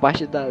 É a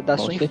parte da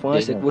sua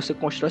infância, que você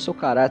constrói seu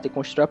caráter,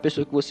 constrói a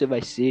pessoa que você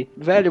vai ser.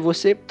 Velho,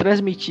 você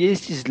transmitir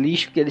esses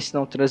lixos que eles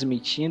estão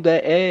transmitindo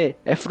é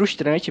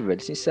frustrante,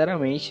 velho,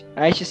 sinceramente.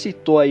 A gente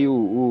citou aí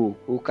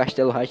o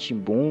Castelo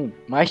Rá-Tim-Bum,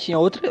 mas tinha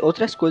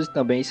outras coisas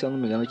também, se eu não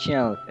me engano.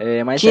 Tinha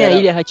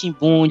Ilha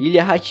Rá-Tim-Bum.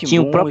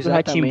 Tinha o próprio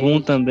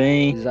Rá-Tim-Bum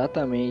também.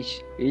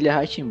 Exatamente. Ilha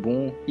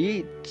Rá-Tim-Bum.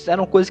 E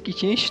eram coisas que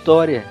tinham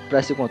história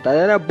pra se contar.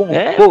 Era bom.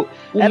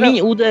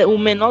 O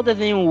menor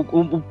desenho,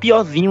 o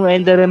piorzinho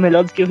ainda era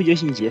melhor do que o de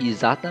hoje em dia.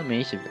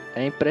 Exatamente, velho.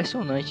 É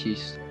impressionante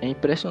isso. É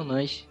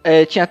impressionante.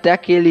 Tinha até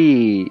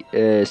aquele,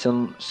 se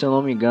eu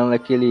não me engano,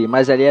 aquele,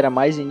 mas ali era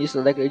mais início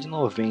da década de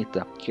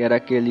 90, que era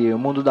aquele O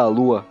Mundo da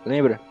Lua,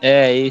 lembra?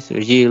 Isso,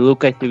 de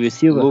Lucas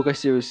Silva.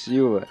 Lucas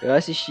Silva. Eu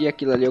assisti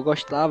aquilo ali, eu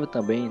gostava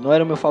também. Não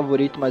era o meu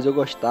favorito, mas eu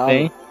gostava.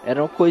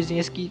 Eram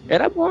coisinhas que...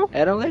 Era bom.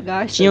 Eram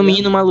legais. Tinha o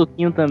Menino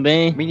Maluquinho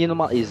também.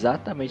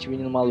 Exatamente,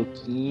 Menino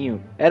Maluquinho.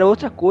 Era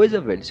outra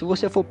coisa, velho. Se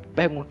você for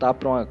perguntar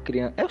pra uma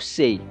criança... Eu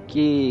sei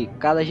que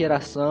cada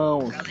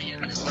geração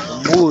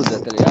muda,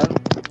 tá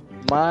ligado?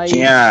 Mas...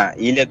 Tinha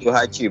Ilha do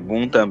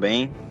Rá-Tim-Bum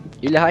também.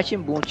 Ilha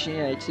Rá-Tim-Bum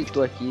tinha, a gente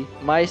citou aqui.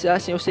 Mas,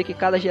 assim, eu sei que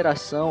cada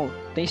geração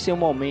tem seu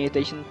momento,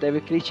 a gente não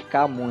deve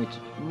criticar muito.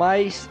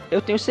 Mas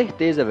eu tenho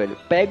certeza, velho.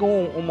 Pega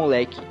um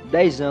moleque,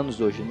 10 anos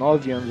hoje,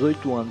 9 anos,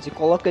 8 anos, e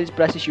coloca eles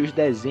pra assistir os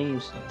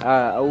desenhos,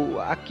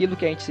 aquilo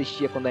que a gente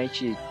assistia quando a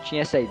gente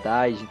tinha essa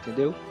idade,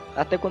 entendeu?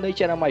 Até quando a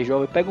gente era mais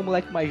jovem. Pega um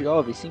moleque mais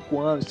jovem, 5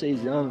 anos,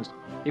 6 anos,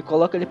 e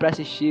coloca ele pra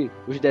assistir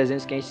os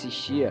desenhos que a gente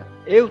assistia.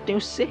 Eu tenho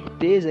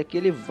certeza que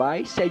ele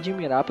vai se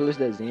admirar pelos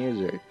desenhos,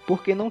 velho.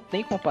 Porque não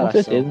tem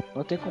comparação.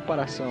 Não tem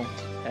comparação.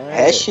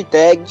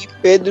 Hashtag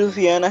Pedro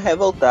Viana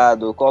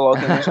revoltado.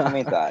 Coloquem nos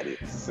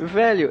comentários.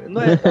 Velho,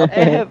 não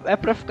é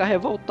pra ficar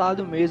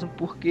revoltado mesmo,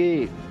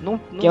 porque não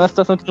que é uma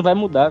situação que não vai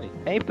mudar, velho.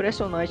 É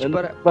impressionante.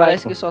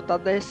 Parece que só tá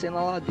descendo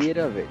a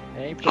ladeira, velho.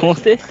 Com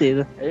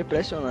certeza. É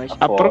impressionante.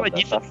 A prova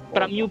disso,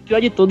 pra mim, o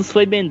pior de todos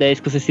foi Ben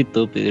 10 que você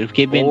citou, Pedro.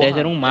 Porque Ben 10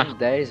 era um marco.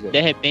 Ben 10, velho.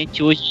 De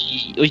repente,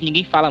 hoje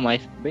ninguém fala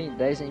mais. Ben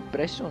 10 é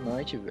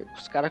impressionante, velho.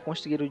 Os caras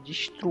conseguiram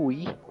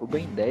destruir o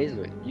Ben 10,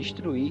 velho.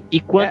 Destruir. E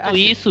quanto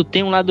isso,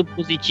 tem um lado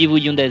positivo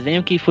de um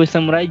desenho que foi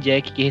Samurai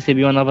Jack, que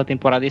recebeu uma nova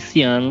temporada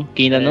esse ano,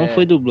 que ainda não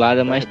foi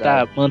dublada, mas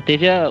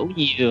manteve o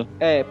nível.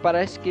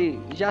 Parece que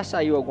já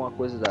saiu alguma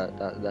coisa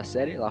da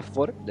série lá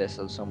fora,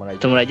 dessa do Samurai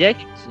Jack. Samurai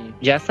Jack? Sim.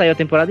 Já saiu a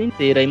temporada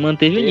inteira e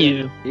manteve o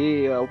nível.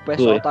 E o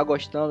pessoal tá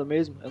gostando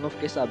mesmo? Eu não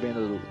fiquei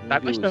sabendo Tá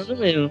gostando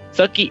mesmo.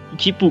 Só que,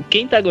 tipo,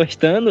 quem tá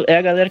gostando é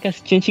a galera que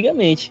assistia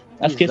antigamente.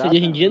 As crianças de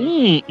hoje em dia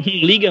não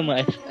ligam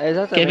mais.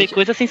 Quer ver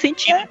coisa sem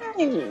sentido.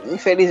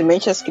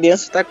 Infelizmente as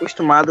crianças estão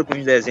acostumadas com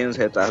os desenhos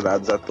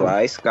retardados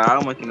atuais.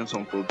 Calma que não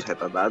são todos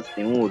retardados.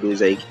 Tem um ou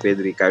dois aí que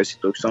Pedro e Caio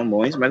citou que são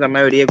bons, mas a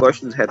maioria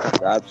gosta dos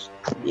retardados.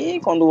 E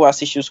quando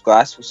assiste os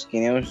clássicos, que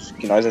nem os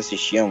que nós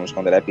assistíamos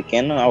quando era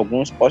pequeno,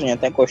 alguns podem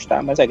até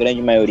gostar, mas a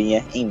grande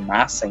maioria em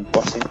massa, em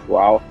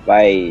percentual,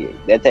 vai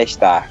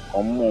detestar.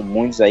 Como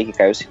muitos aí que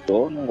Caio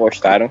citou, não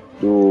gostaram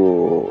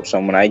do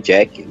Samurai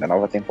Jack da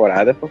nova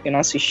temporada porque não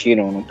assistiram.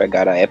 Não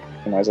pegaram a época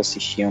que nós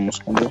assistíamos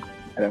quando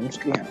éramos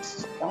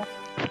crianças. Então,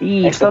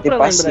 e só pra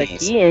lembrar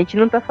aqui, a gente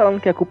não tá falando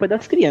que a culpa é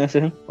das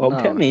crianças, né?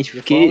 Obviamente,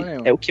 porque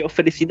é o que é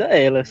oferecido a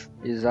elas.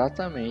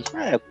 Exatamente.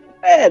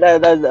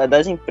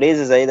 Das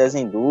empresas aí, das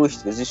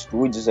indústrias,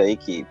 estúdios aí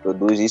que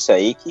produzem isso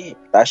aí, que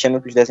tá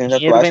achando que os desenhos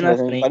atuais são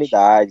desenhos de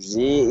qualidades.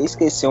 E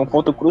esqueceu um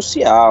ponto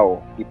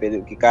crucial,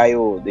 que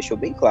Caio deixou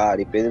bem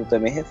claro, e Pedro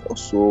também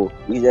reforçou.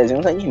 Os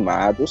desenhos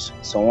animados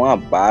são uma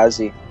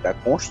base da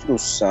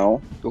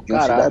construção do de um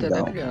caráter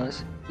cidadão. da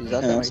criança.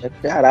 Exatamente. O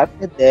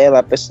caráter dela,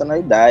 a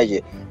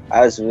personalidade.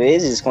 Às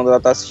vezes, quando ela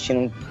tá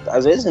assistindo...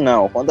 Às vezes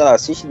não, quando ela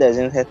assiste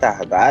desenhos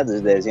retardados,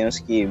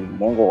 desenhos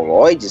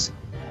mongoloides,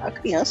 a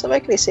criança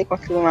vai crescer com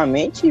aquilo na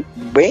mente e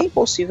bem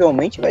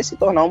possivelmente vai se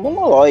tornar um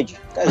mongoloide.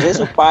 Às vezes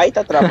o pai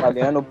tá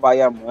trabalhando, o pai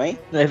e a mãe.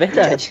 É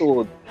verdade.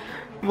 Tudo.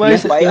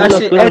 Mas pai é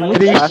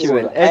triste,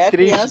 velho. Aí a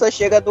criança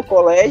chega do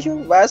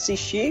colégio, vai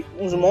assistir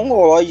uns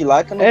mongoloides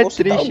lá que eu não vou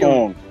citar o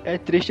nome. É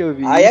triste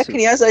ouvir Aí isso. A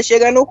criança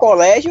chega no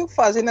colégio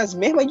fazendo as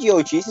mesmas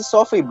idiotices,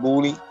 sofre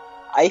bullying.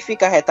 Aí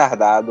fica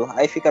retardado,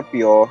 aí fica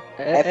pior.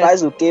 Aí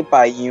faz o que,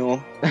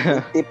 painho?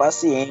 Tem que ter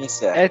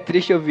paciência. É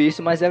triste ouvir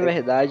isso, mas é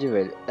verdade,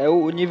 velho. É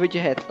o nível de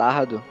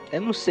retardo. Eu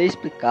não sei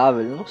explicar,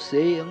 velho.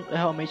 Eu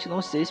realmente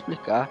não sei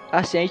explicar.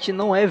 Assim, a gente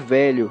não é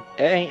velho.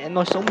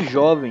 Nós somos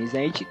jovens. A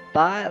gente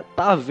tá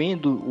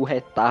vendo o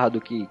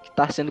retardo que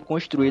tá sendo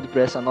construído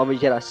por essa nova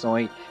geração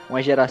aí.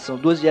 Uma geração,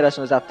 2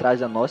 gerações atrás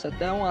da nossa,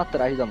 até uma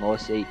atrás da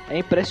nossa aí. É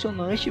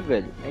impressionante,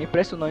 velho. É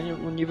impressionante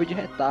o nível de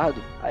retardo.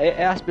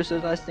 As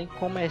pessoas elas têm que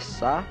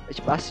começar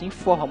a se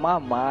informar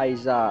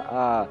mais,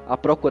 a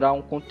procurar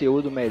um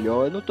conteúdo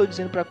melhor. Eu não tô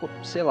dizendo pra,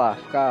 sei lá,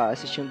 ficar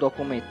assistindo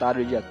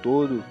documentário o dia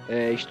todo,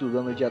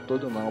 estudando o dia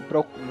todo, não.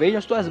 Vejam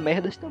as tuas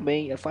merdas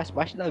também, faz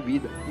parte da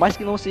vida. Mas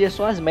que não seja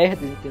só as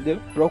merdas, entendeu?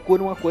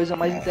 Procura uma coisa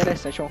mais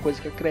interessante, uma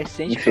coisa que é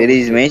crescente.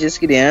 Infelizmente as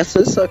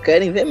crianças só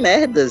querem ver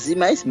merdas e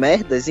mais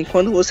merdas. E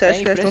quando você acha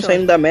que elas estão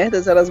saindo da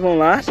merda, elas vão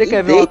lá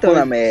e deitam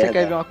na merda. Você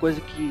quer ver uma coisa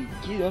que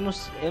eu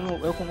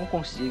não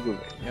consigo, velho.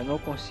 Eu não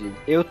consigo.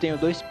 Eu tenho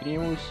 2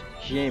 primos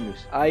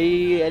gêmeos.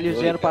 Aí eles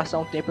vieram passar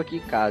um tempo aqui em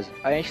casa.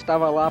 Aí a gente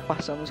tava lá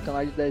passando nos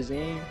canais de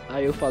desenho.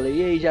 Aí eu falei,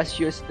 e aí, já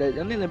assistiu esse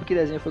desenho? Eu nem lembro que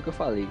desenho foi que eu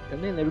falei.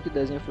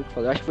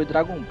 Acho que foi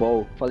Dragon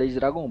Ball. Falei de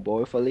Dragon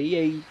Ball. Eu falei, e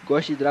aí,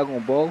 gosta de Dragon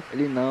Ball?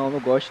 Ele, não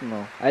gosto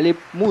não. Aí ele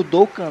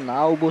mudou o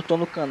canal, botou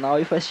no canal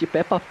e foi assistir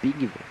Peppa Pig,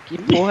 velho. Que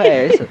porra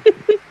é essa?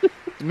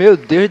 Meu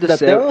Deus do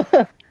céu.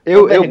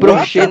 Eu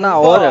brochei na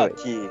hora,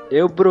 velho.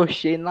 Eu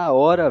brochei na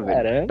hora,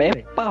 velho.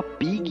 Peppa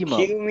Pig,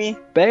 mano.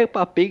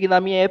 Peppa Pig,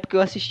 na minha época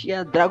eu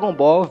assistia Dragon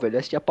Ball, velho. Eu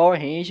assistia Power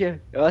Ranger.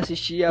 Eu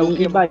assistia o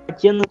que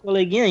batia no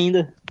coleguinha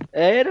ainda.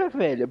 Era,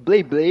 velho.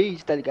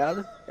 Blade, tá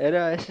ligado?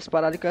 Era essas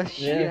paradas que eu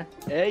assistia.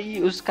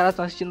 E os caras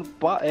estão assistindo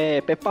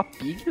Peppa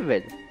Pig,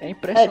 velho. É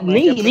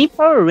impressionante. Nem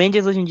Power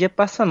Rangers hoje em dia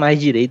passa mais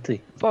direito.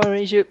 Power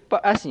Ranger,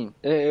 assim,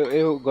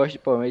 eu gosto de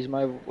Power Rangers,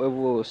 mas eu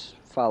vou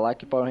falar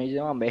que Power Rangers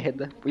é uma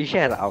merda em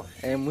geral.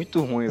 É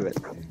muito ruim, velho.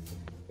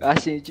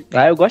 Assim, tipo...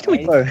 eu gosto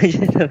muito de Power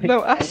Rangers também.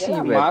 Não, assim,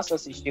 velho. É massa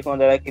assistir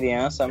quando era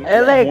criança, mas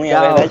é legal. Ruim.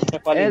 A verdade é que a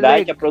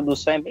qualidade, a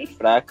produção é bem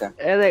fraca.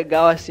 É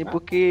legal, assim,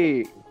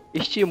 porque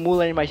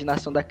estimula a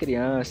imaginação da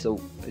criança.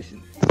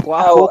 Assim,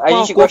 a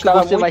gente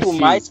gostava muito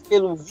mais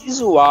pelo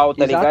visual,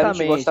 tá ligado? A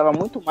gente gostava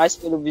muito mais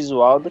pelo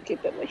visual do que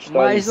pela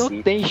história. Mas não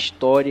tem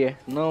história,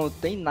 não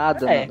tem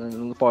nada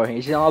no Power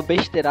Rangers. É uma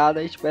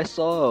besteirada, tipo, é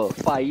só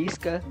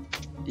faísca.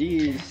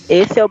 Isso.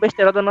 Esse é o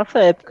besteirado da nossa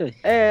época.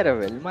 Era,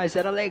 velho, mas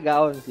era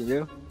legal,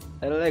 entendeu?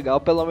 Era legal,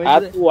 pelo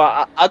menos.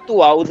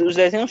 Atual, os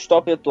desenhos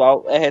top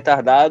atual é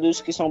retardados,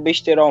 que são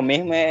besteirol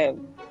mesmo, é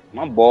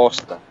uma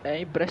bosta.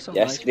 É impressionante.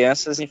 E as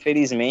crianças,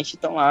 infelizmente,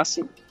 estão lá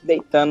se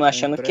deitando,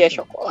 achando que é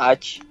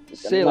chocolate.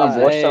 Sei lá,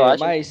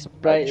 mas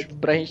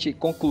pra gente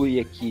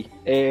concluir aqui,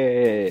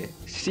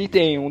 se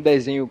tem um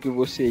desenho que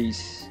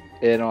vocês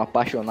eram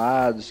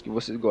apaixonados, que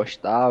vocês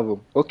gostavam,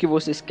 ou que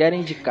vocês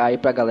querem indicar aí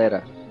pra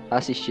galera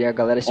assistir, a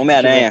galera...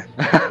 Homem-Aranha.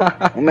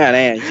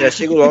 Homem-Aranha. Já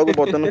chego logo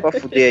botando pra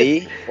fuder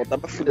aí. Botar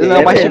pra fuder.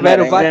 Não, mas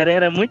tiveram vários... Homem-Aranha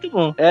era muito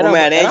bom.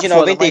 Homem-Aranha de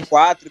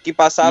 94, mas... que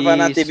passava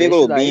na TV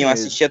Globinho.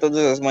 Assistia todas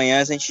as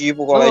manhãs antes de ir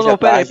pro colégio à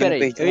tarde.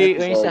 Peraí. Eu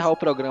ia encerrar o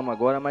programa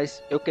agora,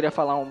 mas eu queria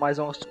falar mais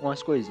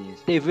umas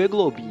coisinhas. TV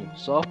Globinho,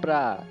 só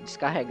pra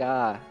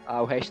descarregar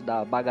o resto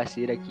da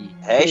bagaceira aqui.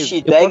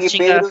 Hashtag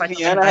Pedro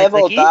Viana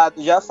revoltado.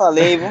 Aqui? Já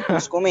falei, vamos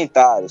nos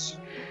comentários.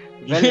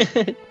 Velho,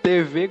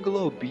 TV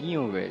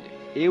Globinho,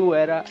 velho.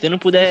 Se eu não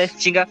puder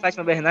xingar a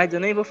Fátima Bernardes, eu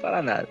nem vou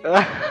falar nada.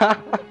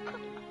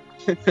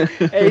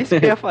 É isso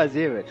que eu ia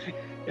fazer, velho.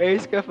 É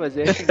xingar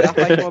a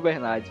Fátima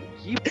Bernardes.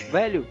 Que,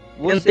 velho,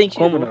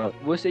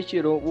 você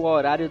tirou o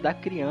horário da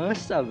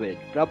criança, velho,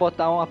 pra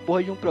botar uma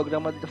porra de um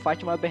programa da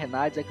Fátima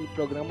Bernardes, aquele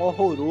programa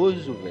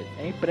horroroso, velho.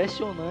 É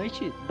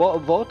impressionante.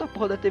 Volta a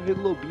porra da TV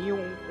Globinho,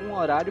 um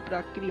horário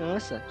pra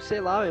criança.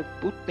 Sei lá,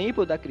 o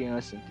tempo da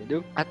criança,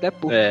 entendeu? Até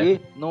porque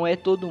não é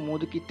todo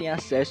mundo que tem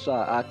acesso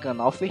a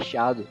canal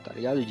fechado, tá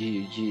ligado?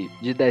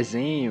 De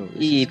desenho,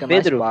 esses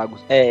canais Pedro,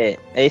 pagos. É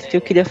isso que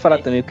eu queria falar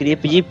também. Eu queria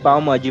pedir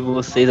palma de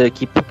vocês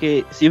aqui,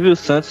 porque Silvio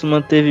Santos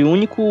manteve o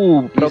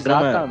único programa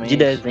de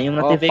desenho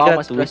na TV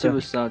gratuita. Pra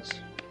Silvio Santos.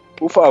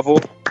 Por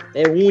favor.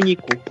 É o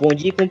único. Bom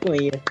dia e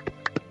companhia.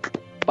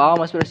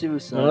 Palmas pra Silvio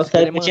Santos. Nossa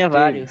época tinha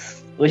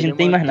vários. Hoje não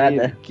tem mais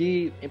nada.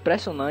 Que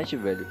impressionante,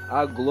 velho.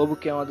 A Globo,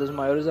 que é uma das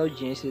maiores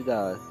audiências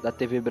da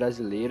TV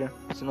brasileira,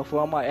 se não for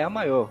é a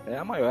maior, é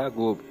a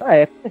Globo. Com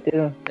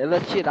certeza. Ela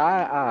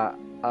tirar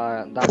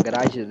da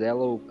grade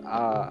dela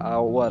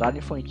o horário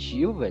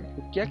infantil, velho.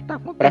 O que é que tá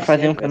acontecendo? Pra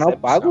fazer um canal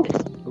pago?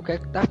 O que é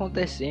que tá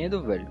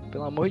acontecendo, velho?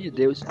 Pelo amor de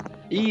Deus.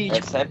 E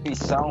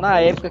Recepção, na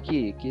época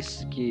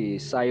que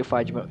saiu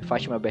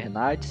Fátima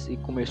Bernardes e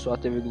começou a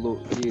TV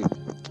Globo,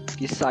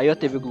 que saiu a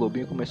TV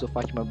Globinho e começou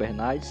Fátima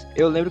Bernardes,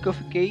 eu lembro que eu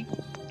fiquei,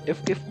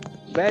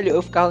 velho,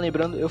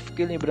 eu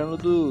fiquei lembrando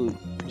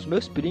dos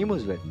meus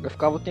primos, velho. Eu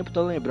ficava o tempo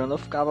todo lembrando, eu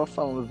ficava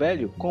falando,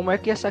 velho, como é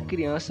que essa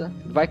criança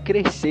vai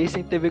crescer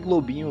sem TV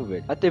Globinho,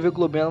 velho? A TV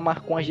Globinho, ela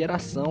marcou uma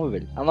geração,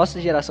 velho. A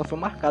nossa geração foi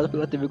marcada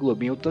pela TV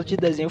Globinho, o tanto de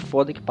desenho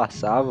foda que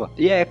passava.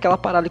 E é aquela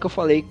parada que eu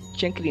falei,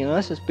 tinha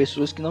crianças,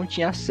 pessoas que não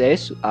tinham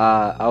acesso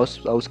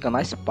aos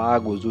canais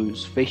pagos,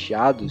 os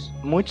fechados.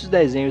 Muitos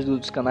desenhos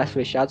dos canais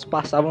fechados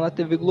passavam na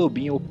TV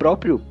Globinho. O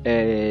próprio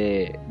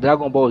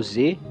Dragon Ball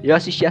Z, eu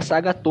assisti a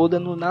saga toda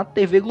na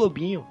TV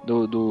Globinho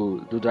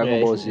do Dragon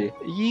Ball Z.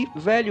 E,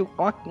 velho,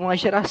 uma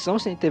geração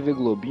sem TV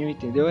Globinho,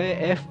 entendeu?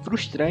 É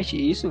frustrante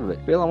isso, velho.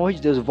 Pelo amor de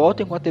Deus,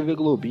 voltem com a TV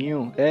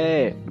Globinho.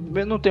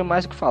 Eu não tenho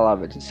mais o que falar,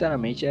 velho.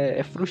 Sinceramente,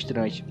 é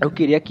frustrante. Eu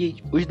queria que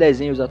os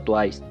desenhos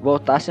atuais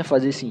voltassem a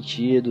fazer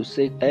sentido,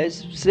 ser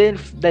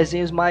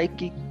desenhos mais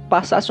que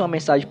passassem uma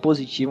mensagem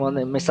positiva,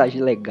 uma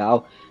mensagem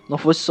legal. Não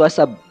fosse só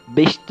essa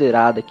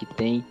besteirada que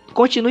tem.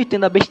 Continue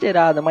tendo a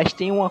besteirada, mas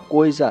tem uma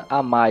coisa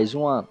a mais,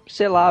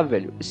 sei lá,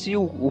 velho. Se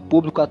o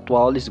público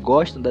atual, eles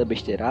gostam da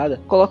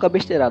besteirada, coloca a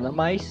besteirada,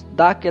 mas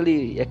dá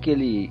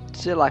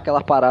sei lá,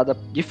 aquela parada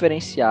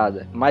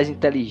diferenciada, mais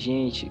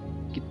inteligente,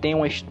 que tem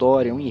uma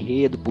história, um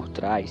enredo por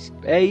trás.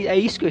 É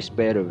isso que eu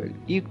espero, velho.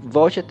 E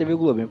volte a TV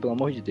Globinho, pelo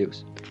amor de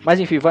Deus. Mas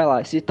enfim, vai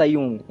lá, cita aí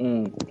um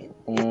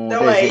então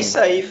desenho. É isso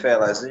aí,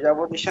 Felas. Eu já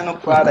vou deixando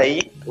claro aí,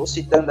 vou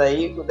citando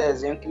aí o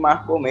desenho que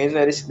marcou mesmo,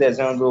 era esse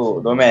desenho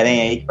do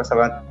Homem-Aranha aí, que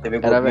passava na TV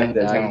Globinho, o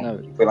desenho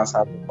que foi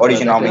lançado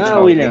originalmente em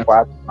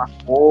 94,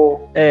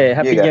 marcou.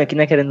 Rapidinho aqui,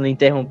 não é querendo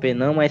interromper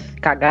não, mas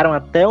cagaram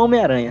até o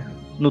Homem-Aranha.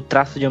 No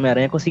traço de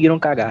Homem-Aranha conseguiram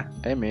cagar.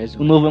 É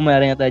mesmo. O novo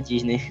Homem-Aranha da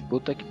Disney.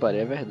 Puta que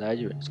pariu, é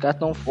verdade, velho. Os caras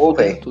tão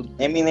fudendo tudo.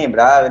 Nem me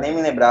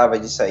lembrava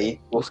disso aí.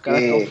 Os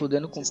caras tão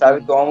fudendo com tudo.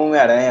 Sabe que eu amo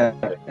Homem-Aranha.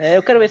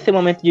 Eu quero ver esse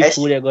momento de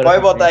fúria agora.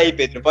 Pode botar aí,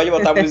 Pedro. Pode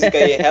botar a música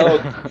aí. Hello,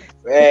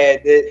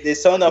 The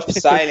Sound of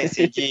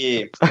Silence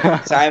de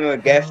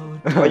Simon Gaff.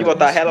 Pode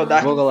botar Hello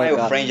Dark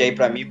My Friend aí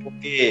pra mim,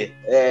 porque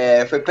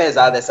foi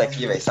pesada essa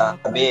aqui, velho,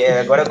 sabe?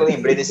 Agora que eu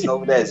lembrei desse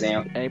novo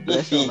desenho. É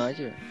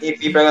impressionante, velho.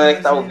 Enfim, pra galera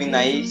que tá ouvindo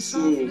aí,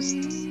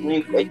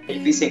 é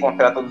difícil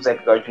encontrar todos os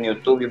episódios no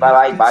YouTube, vai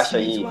lá e baixa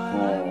aí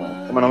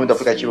como é o nome do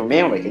aplicativo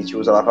mesmo, que a gente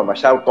usa lá pra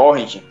baixar, o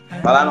Torrent.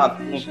 Vai lá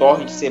no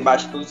Torrent, você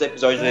baixa todos os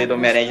episódios do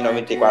Homem-Aranha de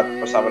 94 que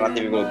passava na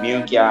TV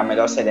Globinho, que é a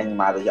melhor série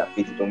animada já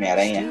feita do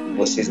Homem-Aranha.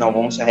 Vocês não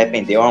vão se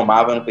arrepender, eu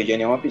amava, eu não perdia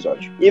nenhum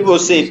episódio. E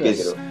você,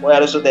 Pedro, qual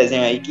era o seu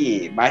desenho aí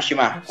que mais te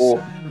marcou?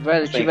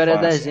 Velho, tiveram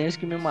desenhos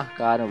que me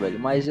marcaram, velho,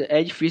 mas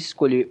é difícil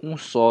escolher um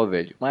só,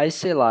 velho. Mas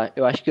sei lá,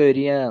 eu acho que eu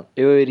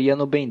iria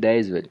no Ben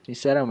 10, velho,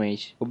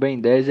 sinceramente. O Ben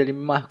 10, ele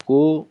me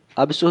marcou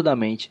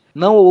absurdamente.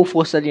 Não o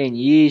Força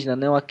Alienígena,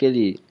 não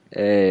aqueles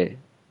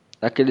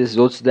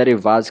outros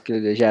derivados que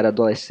ele já era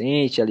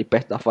adolescente, ali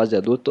perto da fase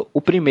adulta.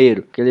 O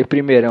primeiro, aquele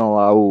primeirão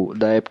lá,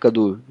 da época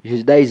dos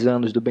 10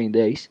 anos do Ben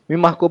 10, me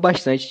marcou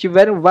bastante.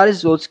 Tiveram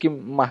vários outros que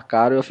me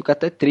marcaram, eu fico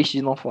até triste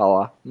de não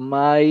falar.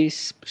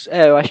 Mas,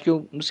 eu acho que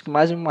um dos que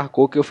mais me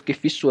marcou, que eu fiquei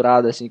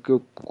fissurado, assim, que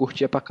eu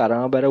curtia pra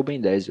caramba, era o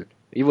Ben 10, velho.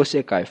 E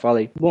você, Caio? Fala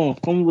aí. Bom,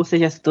 como você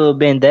já citou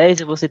Ben 10,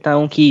 eu vou citar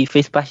um que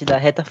fez parte da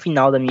reta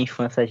final da minha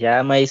infância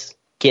já, mas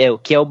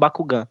que é o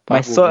Bakugan.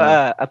 Mas só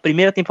a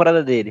primeira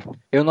temporada dele.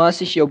 Eu não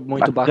assisti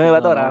muito Bakugan, eu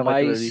adorava,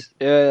 mas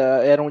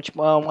era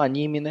um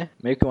anime, né?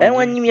 Meio que um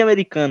anime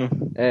americano.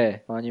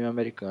 Um anime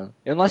americano.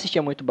 Eu não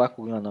assistia muito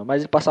Bakugan, não,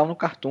 mas ele passava no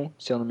Cartoon,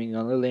 se eu não me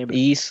engano, eu lembro.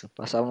 Isso.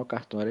 Passava no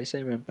Cartoon, era isso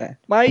aí mesmo.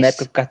 Mas na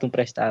época que o Cartoon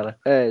prestava.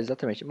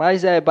 Exatamente.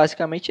 Mas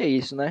basicamente é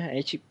isso, né? A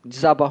gente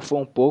desabafou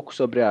um pouco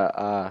sobre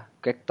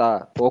o que é que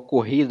tá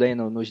ocorrido aí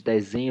nos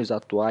desenhos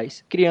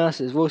atuais.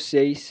 Crianças,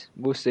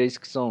 vocês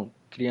que são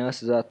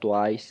crianças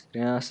atuais,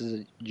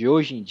 crianças de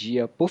hoje em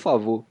dia, por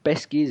favor,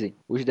 pesquisem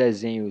os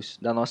desenhos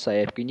da nossa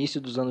época,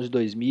 início dos anos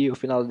 2000,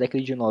 final da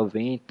década de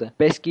 90,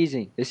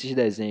 pesquisem esses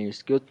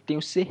desenhos, que eu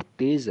tenho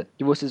certeza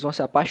que vocês vão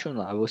se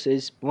apaixonar,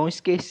 vocês vão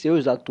esquecer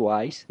os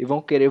atuais e vão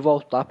querer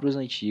voltar para os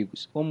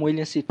antigos. Como o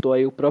William citou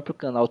aí, o próprio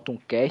canal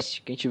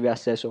Tooncast, quem tiver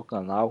acesso ao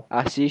canal,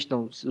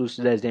 assistam os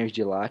desenhos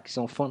de lá, que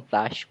são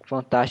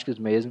fantásticos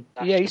mesmo.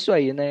 E é isso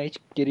aí, né? A gente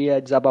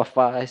queria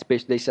desabafar a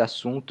respeito desse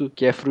assunto,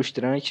 que é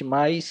frustrante,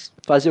 mas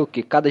fazer o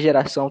que? Cada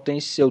geração tem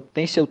seu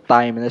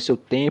time, né? Seu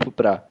tempo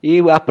pra... E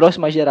a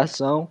próxima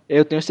geração,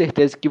 eu tenho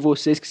certeza que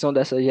vocês que são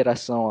dessa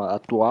geração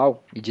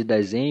atual e de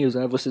desenhos,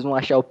 né? Vocês vão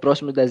achar o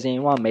próximo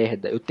desenho uma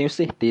merda. Eu tenho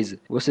certeza.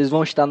 Vocês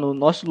vão estar no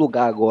nosso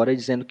lugar agora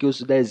dizendo que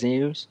os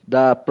desenhos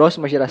da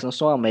próxima geração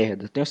são uma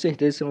merda. Eu tenho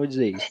certeza que vocês vão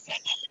dizer isso.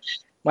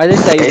 Mas é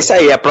isso aí. É isso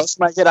aí, a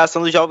próxima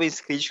geração dos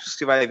jovens críticos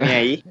que vai vir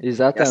aí.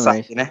 Exatamente.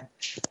 Sabe, né?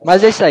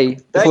 Mas é isso aí.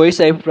 Foi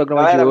isso aí pro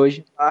programa de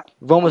hoje.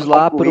 Vamos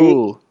lá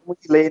pro... O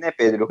delay, né,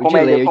 Pedro? O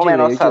delay,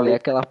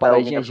 aquela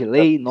paradinha de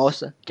lei,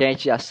 nossa, que a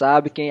gente já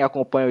sabe, quem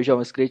acompanha os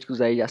Jovens Críticos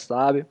aí já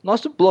sabe.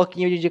 Nosso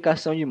bloquinho de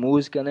indicação de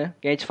música, né?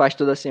 Que a gente faz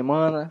toda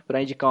semana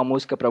pra indicar uma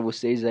música pra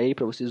vocês aí,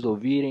 pra vocês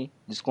ouvirem,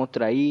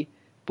 descontrair.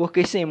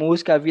 Porque sem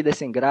música a vida é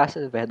sem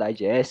graça, a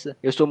verdade é essa.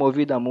 Eu sou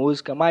movido à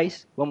música,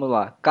 mas vamos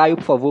lá. Caio,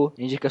 por favor,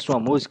 indica a sua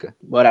música.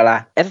 Bora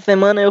lá. Essa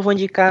semana eu vou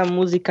indicar a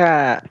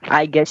música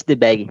I Get The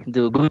Bag,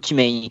 do Gucci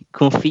Mane,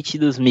 com feat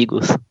dos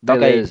Migos.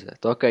 Beleza,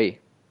 toca aí.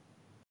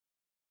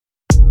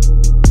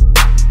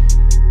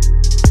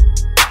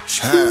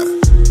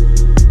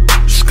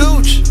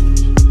 Scooch,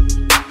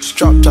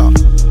 strop top,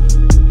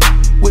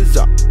 whiz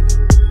up,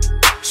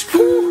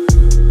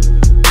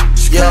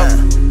 yeah.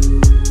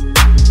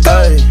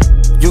 Hey,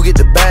 you get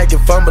the bag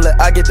and fumble it,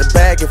 I get the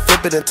bag and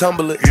flip it and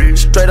tumble it.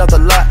 Straight off the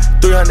lot,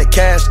 300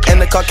 cash, and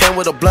the car came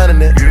with a blunt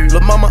in it.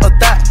 Lil' mama a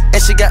thot,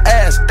 and she got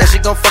ass, and she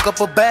gon' fuck up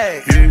a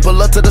bag.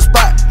 Pull up to the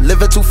spot,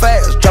 living too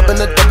fast, dropping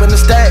the dope in the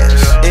stash.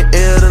 In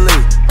Italy,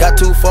 got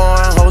too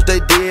foreign hoes, they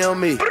DM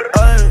me.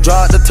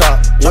 Drop the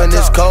top when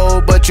it's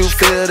cold, but you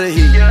feel the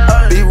heat.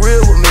 Be real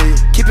with me,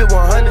 keep it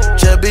 100,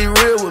 just be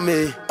real with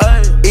me.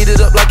 Eat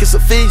it up like it's a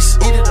feast.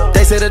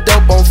 They say the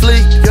dope on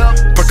fleek.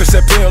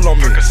 Percocet pill on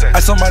me.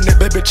 Ice on my neck,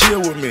 baby, chill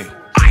with me.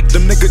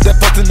 Them niggas that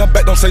fucked in the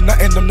back don't say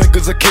nothing, them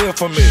niggas a kill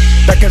for me.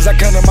 Back as I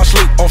can in my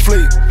sleep, on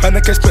fleek.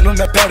 100K spent on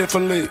that patty for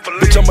leave.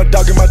 Bitch, I'm a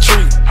dog in my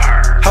tree.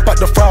 Hop out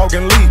the frog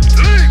and leap.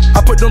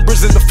 I put them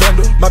bricks in the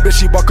fender. My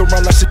bitch, she walk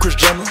around like she Kris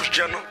Jenner.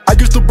 I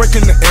used to break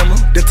in the Emma,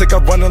 then take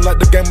off running like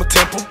the game of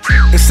Temple.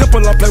 It's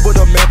simple, I play with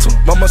a mantle.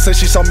 Mama say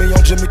she saw me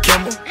on Jimmy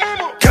Kimmel.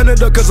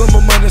 Canada, cause I'm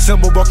a money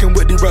symbol. Walking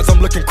with these rats,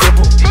 I'm looking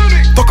crippled.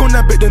 Fuck on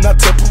that bitch, then I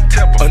temple.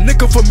 A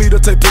nickel for me to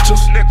take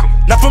pictures.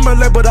 Not from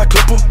LA, but I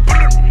clip her.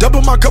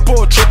 Double my cup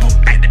or a triple.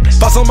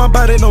 Box on my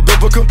body, no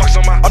biblical.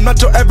 I'm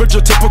not your average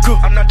or typical.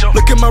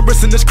 Look at my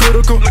wrist and it's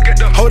critical.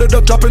 Hold it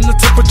up, dropping the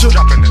temperature.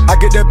 I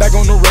get that bag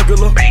on the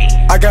regular.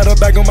 I got a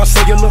bag on my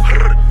cellular.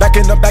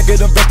 Back in the bag of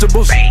them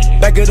vegetables.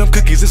 Bag of them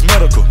cookies, it's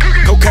medical.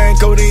 Cocaine,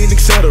 codeine,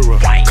 etc.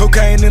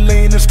 Cocaine and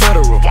lean is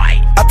federal.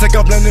 I take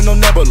off landing on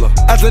Nebula.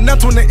 As an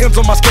F when it ends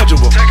on my schedule.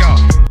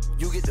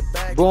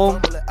 Bom,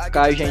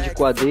 Caio já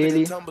indicou a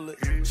dele.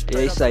 E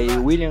é isso aí,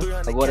 William,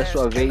 agora é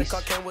sua vez.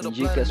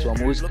 Indique a sua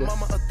música.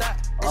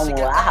 Vamos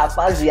lá,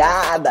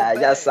 rapaziada,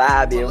 já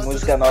sabe,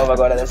 música nova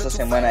agora dessa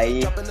semana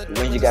aí,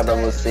 vou indicar pra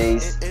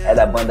vocês, é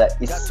da banda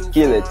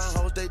Skillets,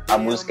 a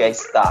música é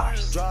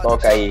Stars,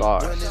 toca aí.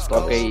 Stars,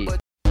 toca aí.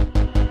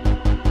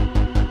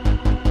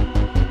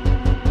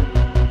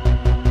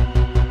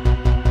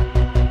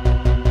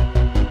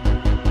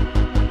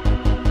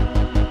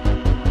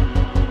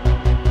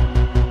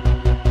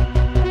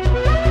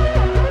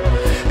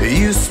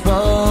 You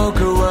spoke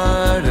a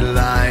word and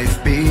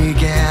life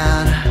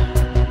began.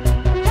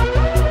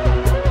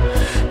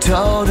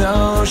 Told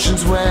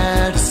oceans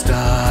where to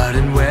start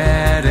and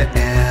where to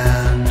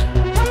end.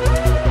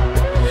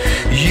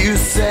 You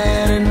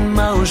set in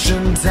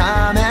motion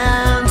time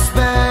and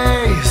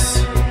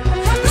space.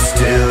 But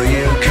still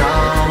you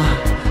come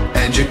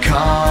and you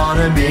call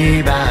to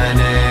me by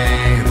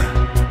name.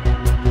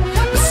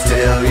 But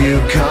still you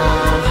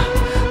come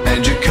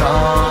and you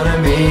call to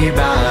me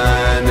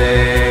by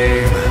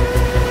name.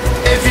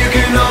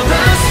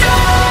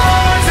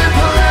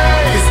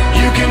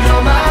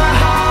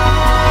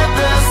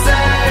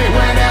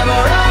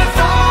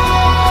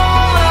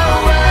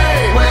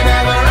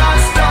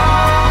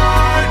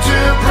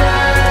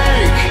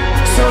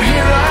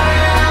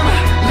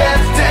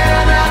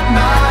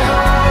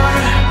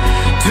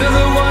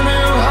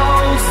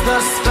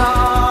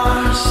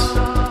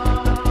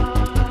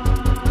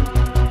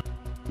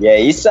 E é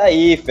isso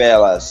aí,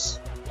 felas.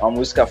 Uma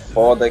música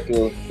foda que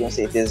eu tenho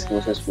certeza que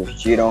vocês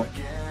curtiram.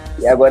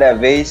 E agora é a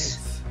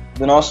vez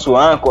do nosso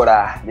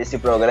âncora desse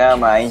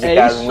programa,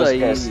 indicar as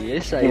músicas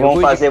que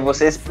vão fazer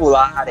vocês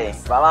pularem.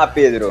 Vai lá,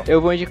 Pedro. Eu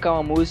vou indicar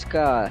uma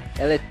música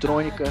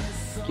eletrônica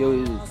que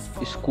eu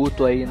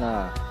escuto aí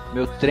no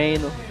meu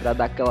treino pra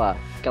dar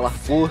aquela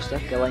força,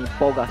 aquela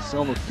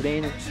empolgação no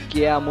treino,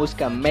 que é a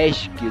música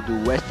Magic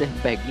do Western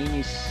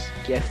Beginnings,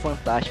 que é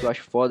fantástico, eu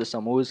acho foda essa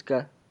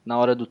música. Na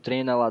hora do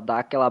treino ela dá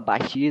aquela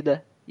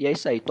batida. E é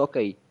isso aí, toca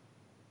aí.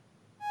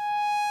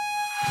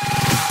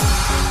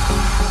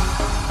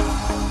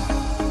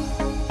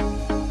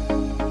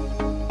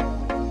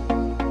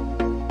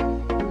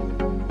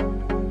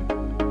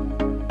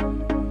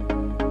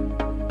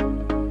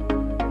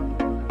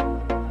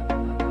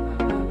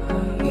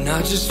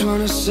 I just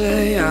wanna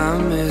say I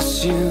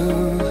miss you.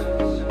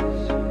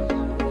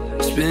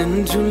 It's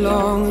been too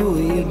long that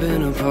we've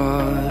been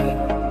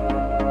apart.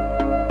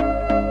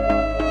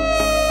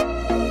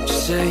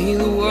 Say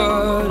the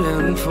word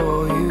and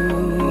for you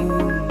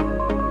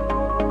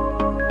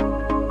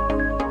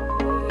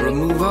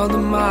remove all the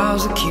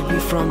miles that keep me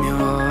from your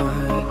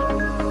heart.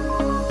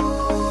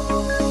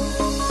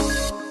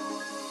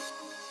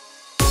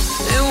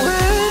 And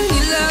when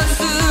you left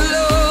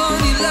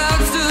alone,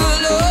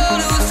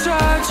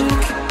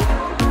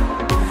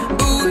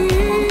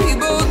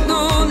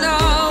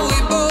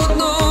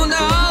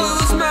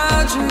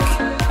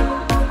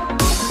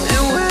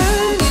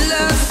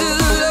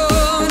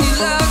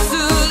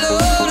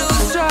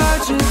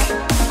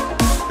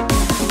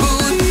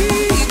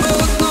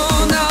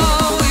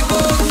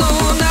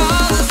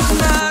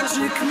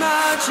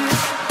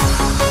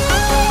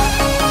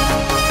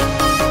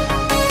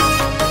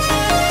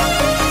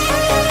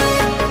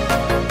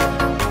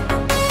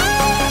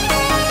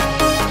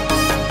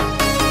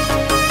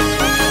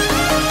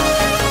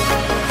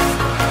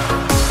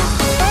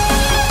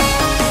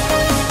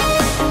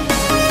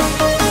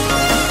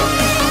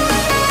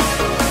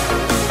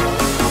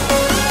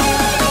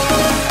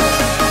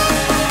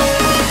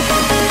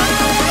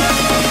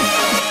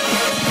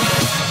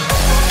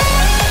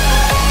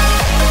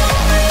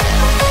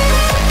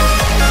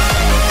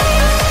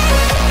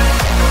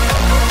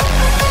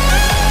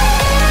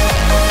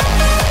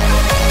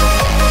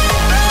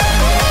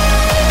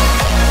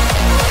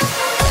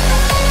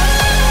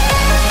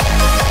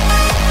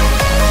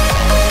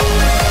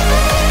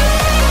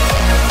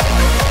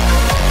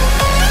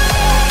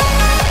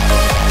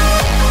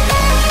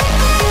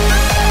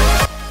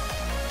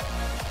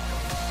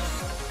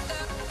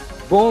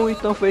 Bom,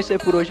 então foi isso aí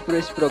por hoje, por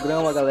esse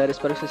programa, galera.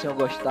 Espero que vocês tenham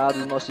gostado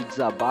do nosso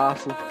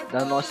desabafo,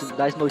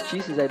 das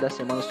notícias aí da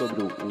semana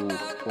sobre o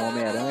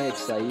Homem-Aranha que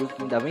saiu,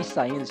 que ainda vem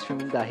saindo, esse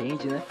filme ainda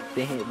rende, né?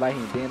 Vai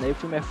rendendo aí, o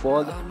filme é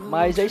foda.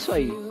 Mas é isso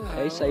aí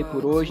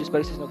por hoje.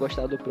 Espero que vocês tenham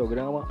gostado do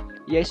programa.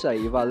 E é isso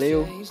aí,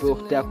 valeu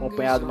por ter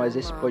acompanhado mais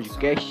esse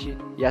podcast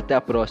e até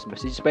a próxima.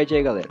 Se despede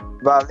aí, galera.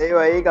 Valeu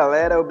aí,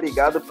 galera.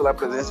 Obrigado pela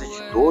presença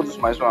de todos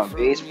mais uma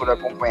vez, por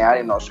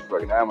acompanharem nosso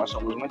programa.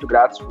 Somos muito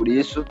gratos por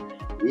isso.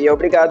 E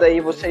obrigado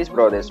aí vocês,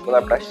 brothers, pela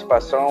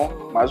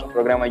participação. Mais um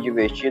programa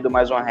divertido,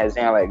 mais uma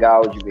resenha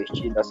legal,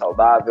 divertida,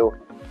 saudável.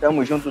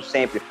 Tamo junto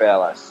sempre,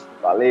 fellas.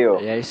 Valeu.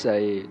 É isso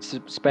aí. Se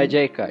despede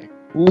aí, Caio.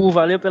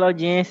 Valeu pela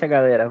audiência,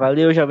 galera.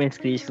 Valeu, Jovens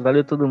Críticos.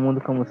 Valeu todo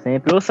mundo, como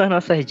sempre. Ouçam as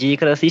nossas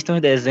dicas, assistam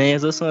os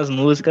desenhos, ouçam as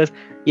músicas.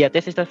 E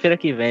até sexta-feira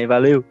que vem.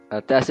 Valeu.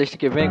 Até a sexta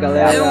que vem,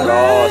 galera. Até a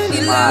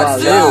próxima.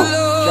 Valeu.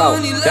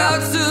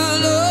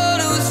 Tchau.